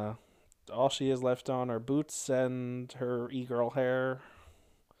 All she has left on are boots and her e-girl hair.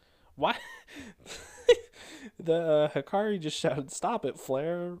 Why? The Hikari just shouted, "Stop it,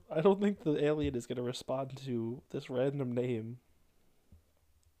 Flair." I don't think the alien is going to respond to this random name.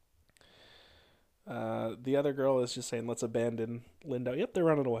 The other girl is just saying, let's abandon Lindo. Yep, they're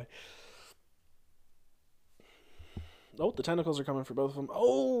running away. Oh, the tentacles are coming for both of them.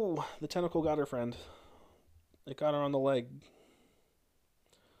 Oh, the tentacle got her friend. It got her on the leg.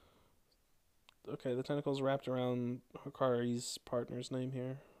 Okay, the tentacle's wrapped around Hikari's partner's name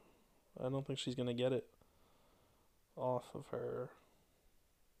here. I don't think she's going to get it off of her.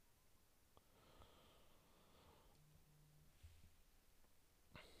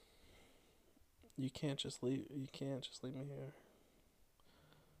 You can't just leave me here.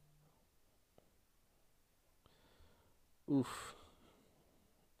 Oof.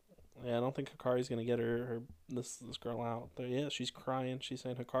 Yeah, I don't think Hikari's gonna get this girl out. But yeah, she's crying. She's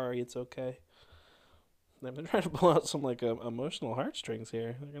saying, "Hikari, it's okay." They've been trying to pull out some like emotional heartstrings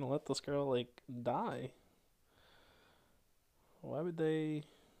here. They're gonna let this girl like die. Why would they?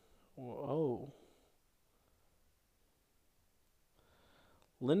 Oh.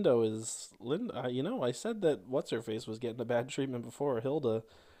 Lindo. I said that what's her face was getting a bad treatment before. Hilda.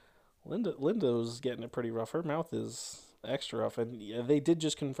 Lindo's getting it pretty rough. Her mouth is extra rough, and yeah, they did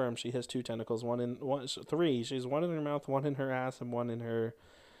just confirm she has 2 tentacles. Three. She's one in her mouth, one in her ass, and one in her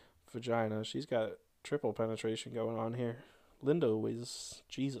vagina. She's got triple penetration going on here. Lindo is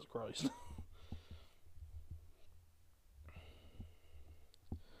Jesus Christ.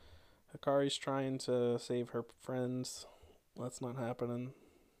 Hikari's trying to save her friends. That's not happening.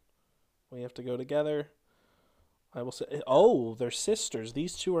 We have to go together. I will say... Oh, they're sisters.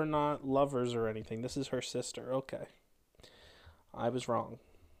 These two are not lovers or anything. This is her sister. Okay. I was wrong.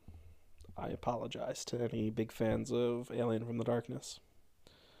 I apologize to any big fans of Alien from the Darkness.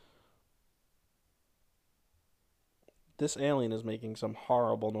 This alien is making some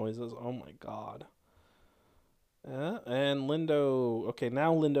horrible noises. Oh my god. And Lindo... Okay,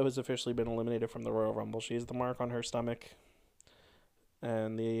 now Lindo has officially been eliminated from the Royal Rumble. She has the mark on her stomach.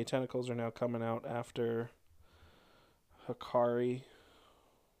 And the tentacles are now coming out after Hikari.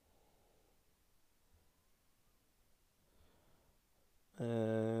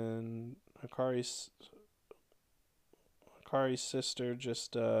 And Hikari's sister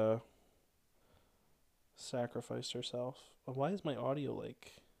just sacrificed herself. Why is my audio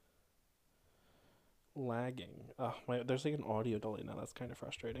like lagging? Oh, there's like an audio delay now. That's kind of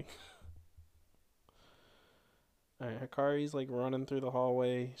frustrating. Alright, Hikari's like running through the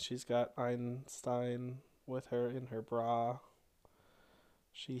hallway. She's got Einstein with her in her bra.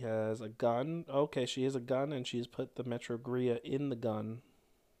 She has a gun. Okay, she has a gun, and she's put the Metro Gria in the gun.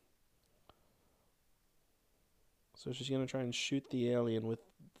 So she's gonna try and shoot the alien with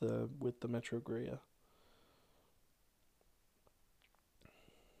the Metro Gria.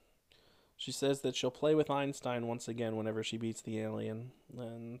 She says that she'll play with Einstein once again whenever she beats the alien.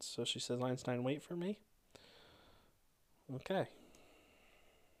 And so she says, Einstein, wait for me. Okay.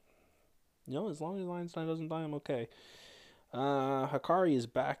 As long as Einstein doesn't die, I'm okay. Hikari is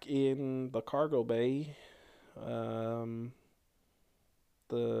back in the cargo bay. The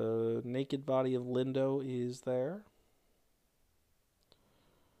naked body of Lindo is there.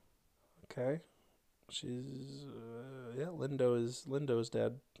 Okay. She's Lindo's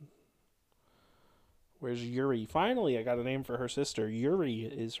dead. Where's Yuri? Finally, I got a name for her sister. Yuri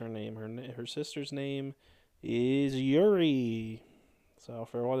is her name. Her sister's name is Yuri. So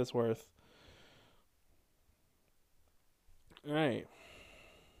for what it's worth. Alright.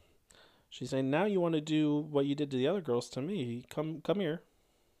 She's saying, now you want to do what you did to the other girls to me. Come here.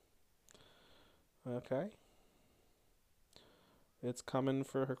 Okay. It's coming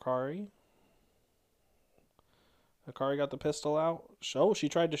for Hikari. Hikari got the pistol out. Oh, she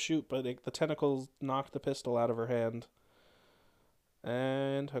tried to shoot, but the tentacles knocked the pistol out of her hand.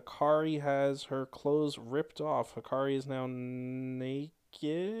 And Hikari has her clothes ripped off. Hikari is now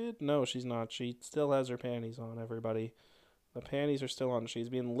naked. No, she's not. She still has her panties on, everybody. The panties are still on. She's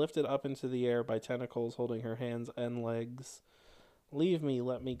being lifted up into the air by tentacles holding her hands and legs. Leave me,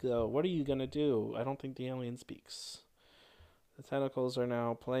 let me go. What are you gonna do? I don't think the alien speaks. The tentacles are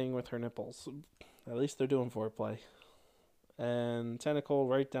now playing with her nipples. At least they're doing foreplay. And tentacle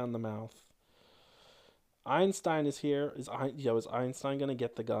right down the mouth. Einstein is here. Is Einstein gonna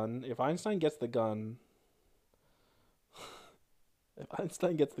get the gun? If Einstein gets the gun... it's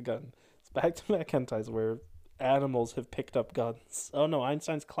back-to-back hentais where animals have picked up guns. Oh no,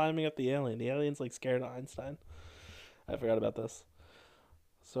 Einstein's climbing up the alien. The alien's like scared of Einstein. I forgot about this.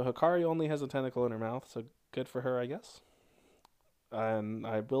 So Hikari only has a tentacle in her mouth, so good for her, I guess. And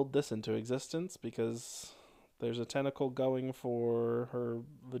I willed this into existence because there's a tentacle going for her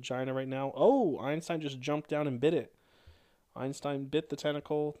vagina right now. Oh, Einstein just jumped down and bit it. Einstein bit the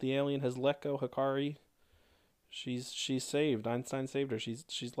tentacle. The alien has let go Hikari. She's saved. Einstein saved her.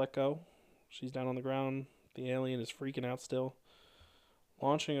 She's let go. She's down on the ground. The alien is freaking out still.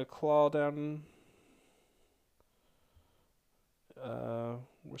 Launching a claw down.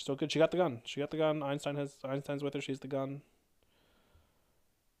 We're still good. She got the gun. Einstein's with her. She's the gun.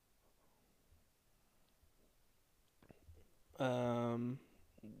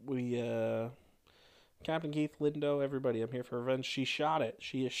 Captain Keith, Lindo, everybody, I'm here for revenge. She shot it.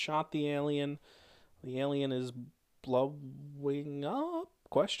 She has shot the alien. The alien is blowing up?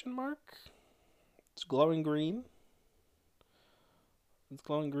 Question mark? It's glowing green. It's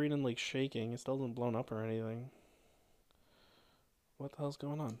glowing green and like shaking. It still hasn't blown up or anything. What the hell's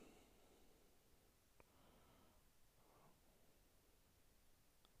going on?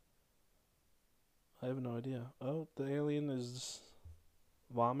 I have no idea. Oh, the alien is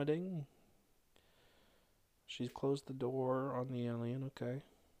vomiting. She's closed the door on the alien. Okay.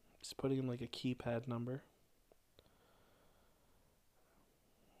 She's putting in like a keypad number.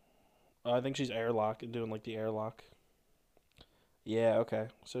 I think she's doing like the airlock. Yeah, okay.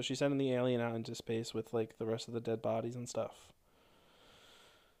 So she's sending the alien out into space with like the rest of the dead bodies and stuff.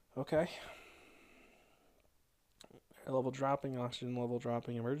 Okay. Air level dropping, oxygen level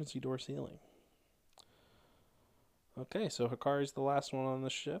dropping, emergency door sealing. Okay, so Hikari's the last one on the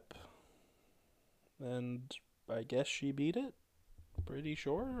ship. And I guess she beat it. Pretty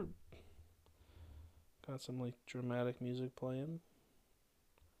sure. Got some like dramatic music playing.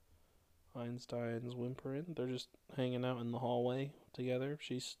 Einstein's whimpering. They're just hanging out in the hallway together.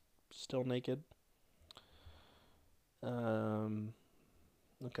 She's still naked.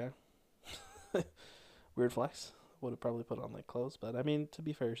 Okay. Weird flex. Would have probably put on like clothes, but I mean, to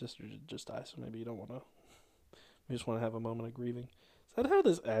be fair, your sister just died, so maybe you don't want to. You just want to have a moment of grieving. Is that how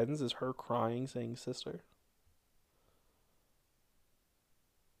this ends? Is her crying, saying sister?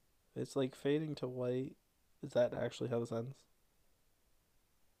 It's like fading to white. Is that actually how this ends?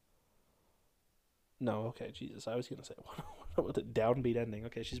 No, okay, Jesus. I was going to say, what with a downbeat ending.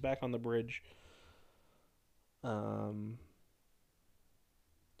 Okay, she's back on the bridge.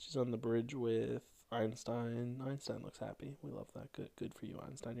 She's on the bridge with Einstein. Einstein looks happy. We love that. Good for you,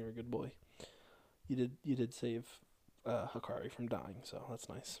 Einstein. You're a good boy. You did save Hikari from dying, so that's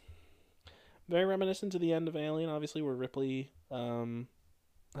nice. Very reminiscent to the end of Alien, obviously, where Ripley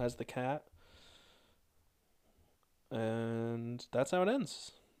has the cat. And that's how it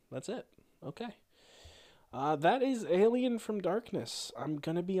ends. That's it. Okay. That is Alien from Darkness. I'm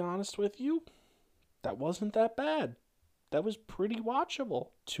going to be honest with you. That wasn't that bad. That was pretty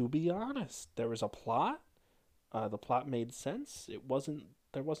watchable, to be honest. There was a plot. The plot made sense.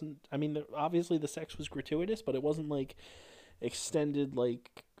 Obviously the sex was gratuitous, but it wasn't like extended,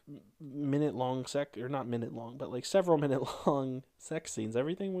 like, several minute long sex scenes.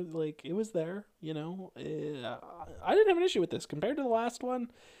 Everything was like, it was there, you know. I didn't have an issue with this compared to the last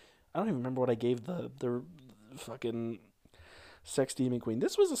one. I don't even remember what I gave the fucking sex demon queen.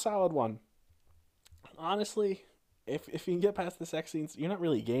 This was a solid one, honestly. If you can get past the sex scenes, you're not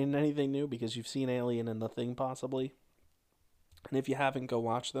really gaining anything new because you've seen Alien and The Thing possibly, and if you haven't, go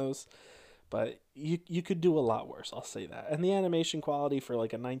watch those. But you could do a lot worse, I'll say that. And the animation quality for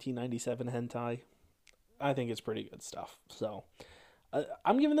like a 1997 hentai, I think it's pretty good stuff. So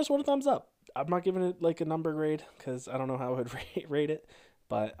I'm giving this one a thumbs up. I'm not giving it like a number grade because I don't know how I would rate it.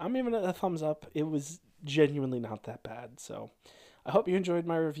 But I'm giving it a thumbs up. It was genuinely not that bad. So I hope you enjoyed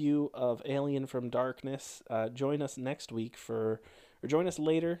my review of Alien from Darkness. Join us next week join us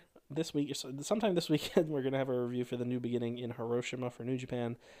later this week, sometime this weekend, we're going to have a review for The New Beginning in Hiroshima for New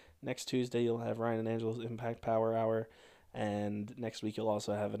Japan. Next Tuesday, you'll have Ryan and Angela's Impact Power Hour. And next week, you'll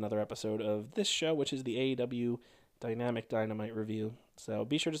also have another episode of this show, which is the AEW Dynamite review. So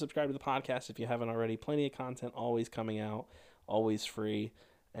be sure to subscribe to the podcast if you haven't already. Plenty of content always coming out, always free.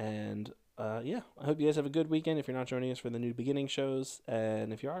 And I hope you guys have a good weekend if you're not joining us for the New Beginning shows.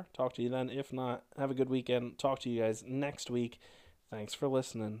 And if you are, talk to you then. If not, have a good weekend. Talk to you guys next week. Thanks for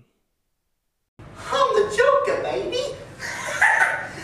listening. I'm the Joker, baby!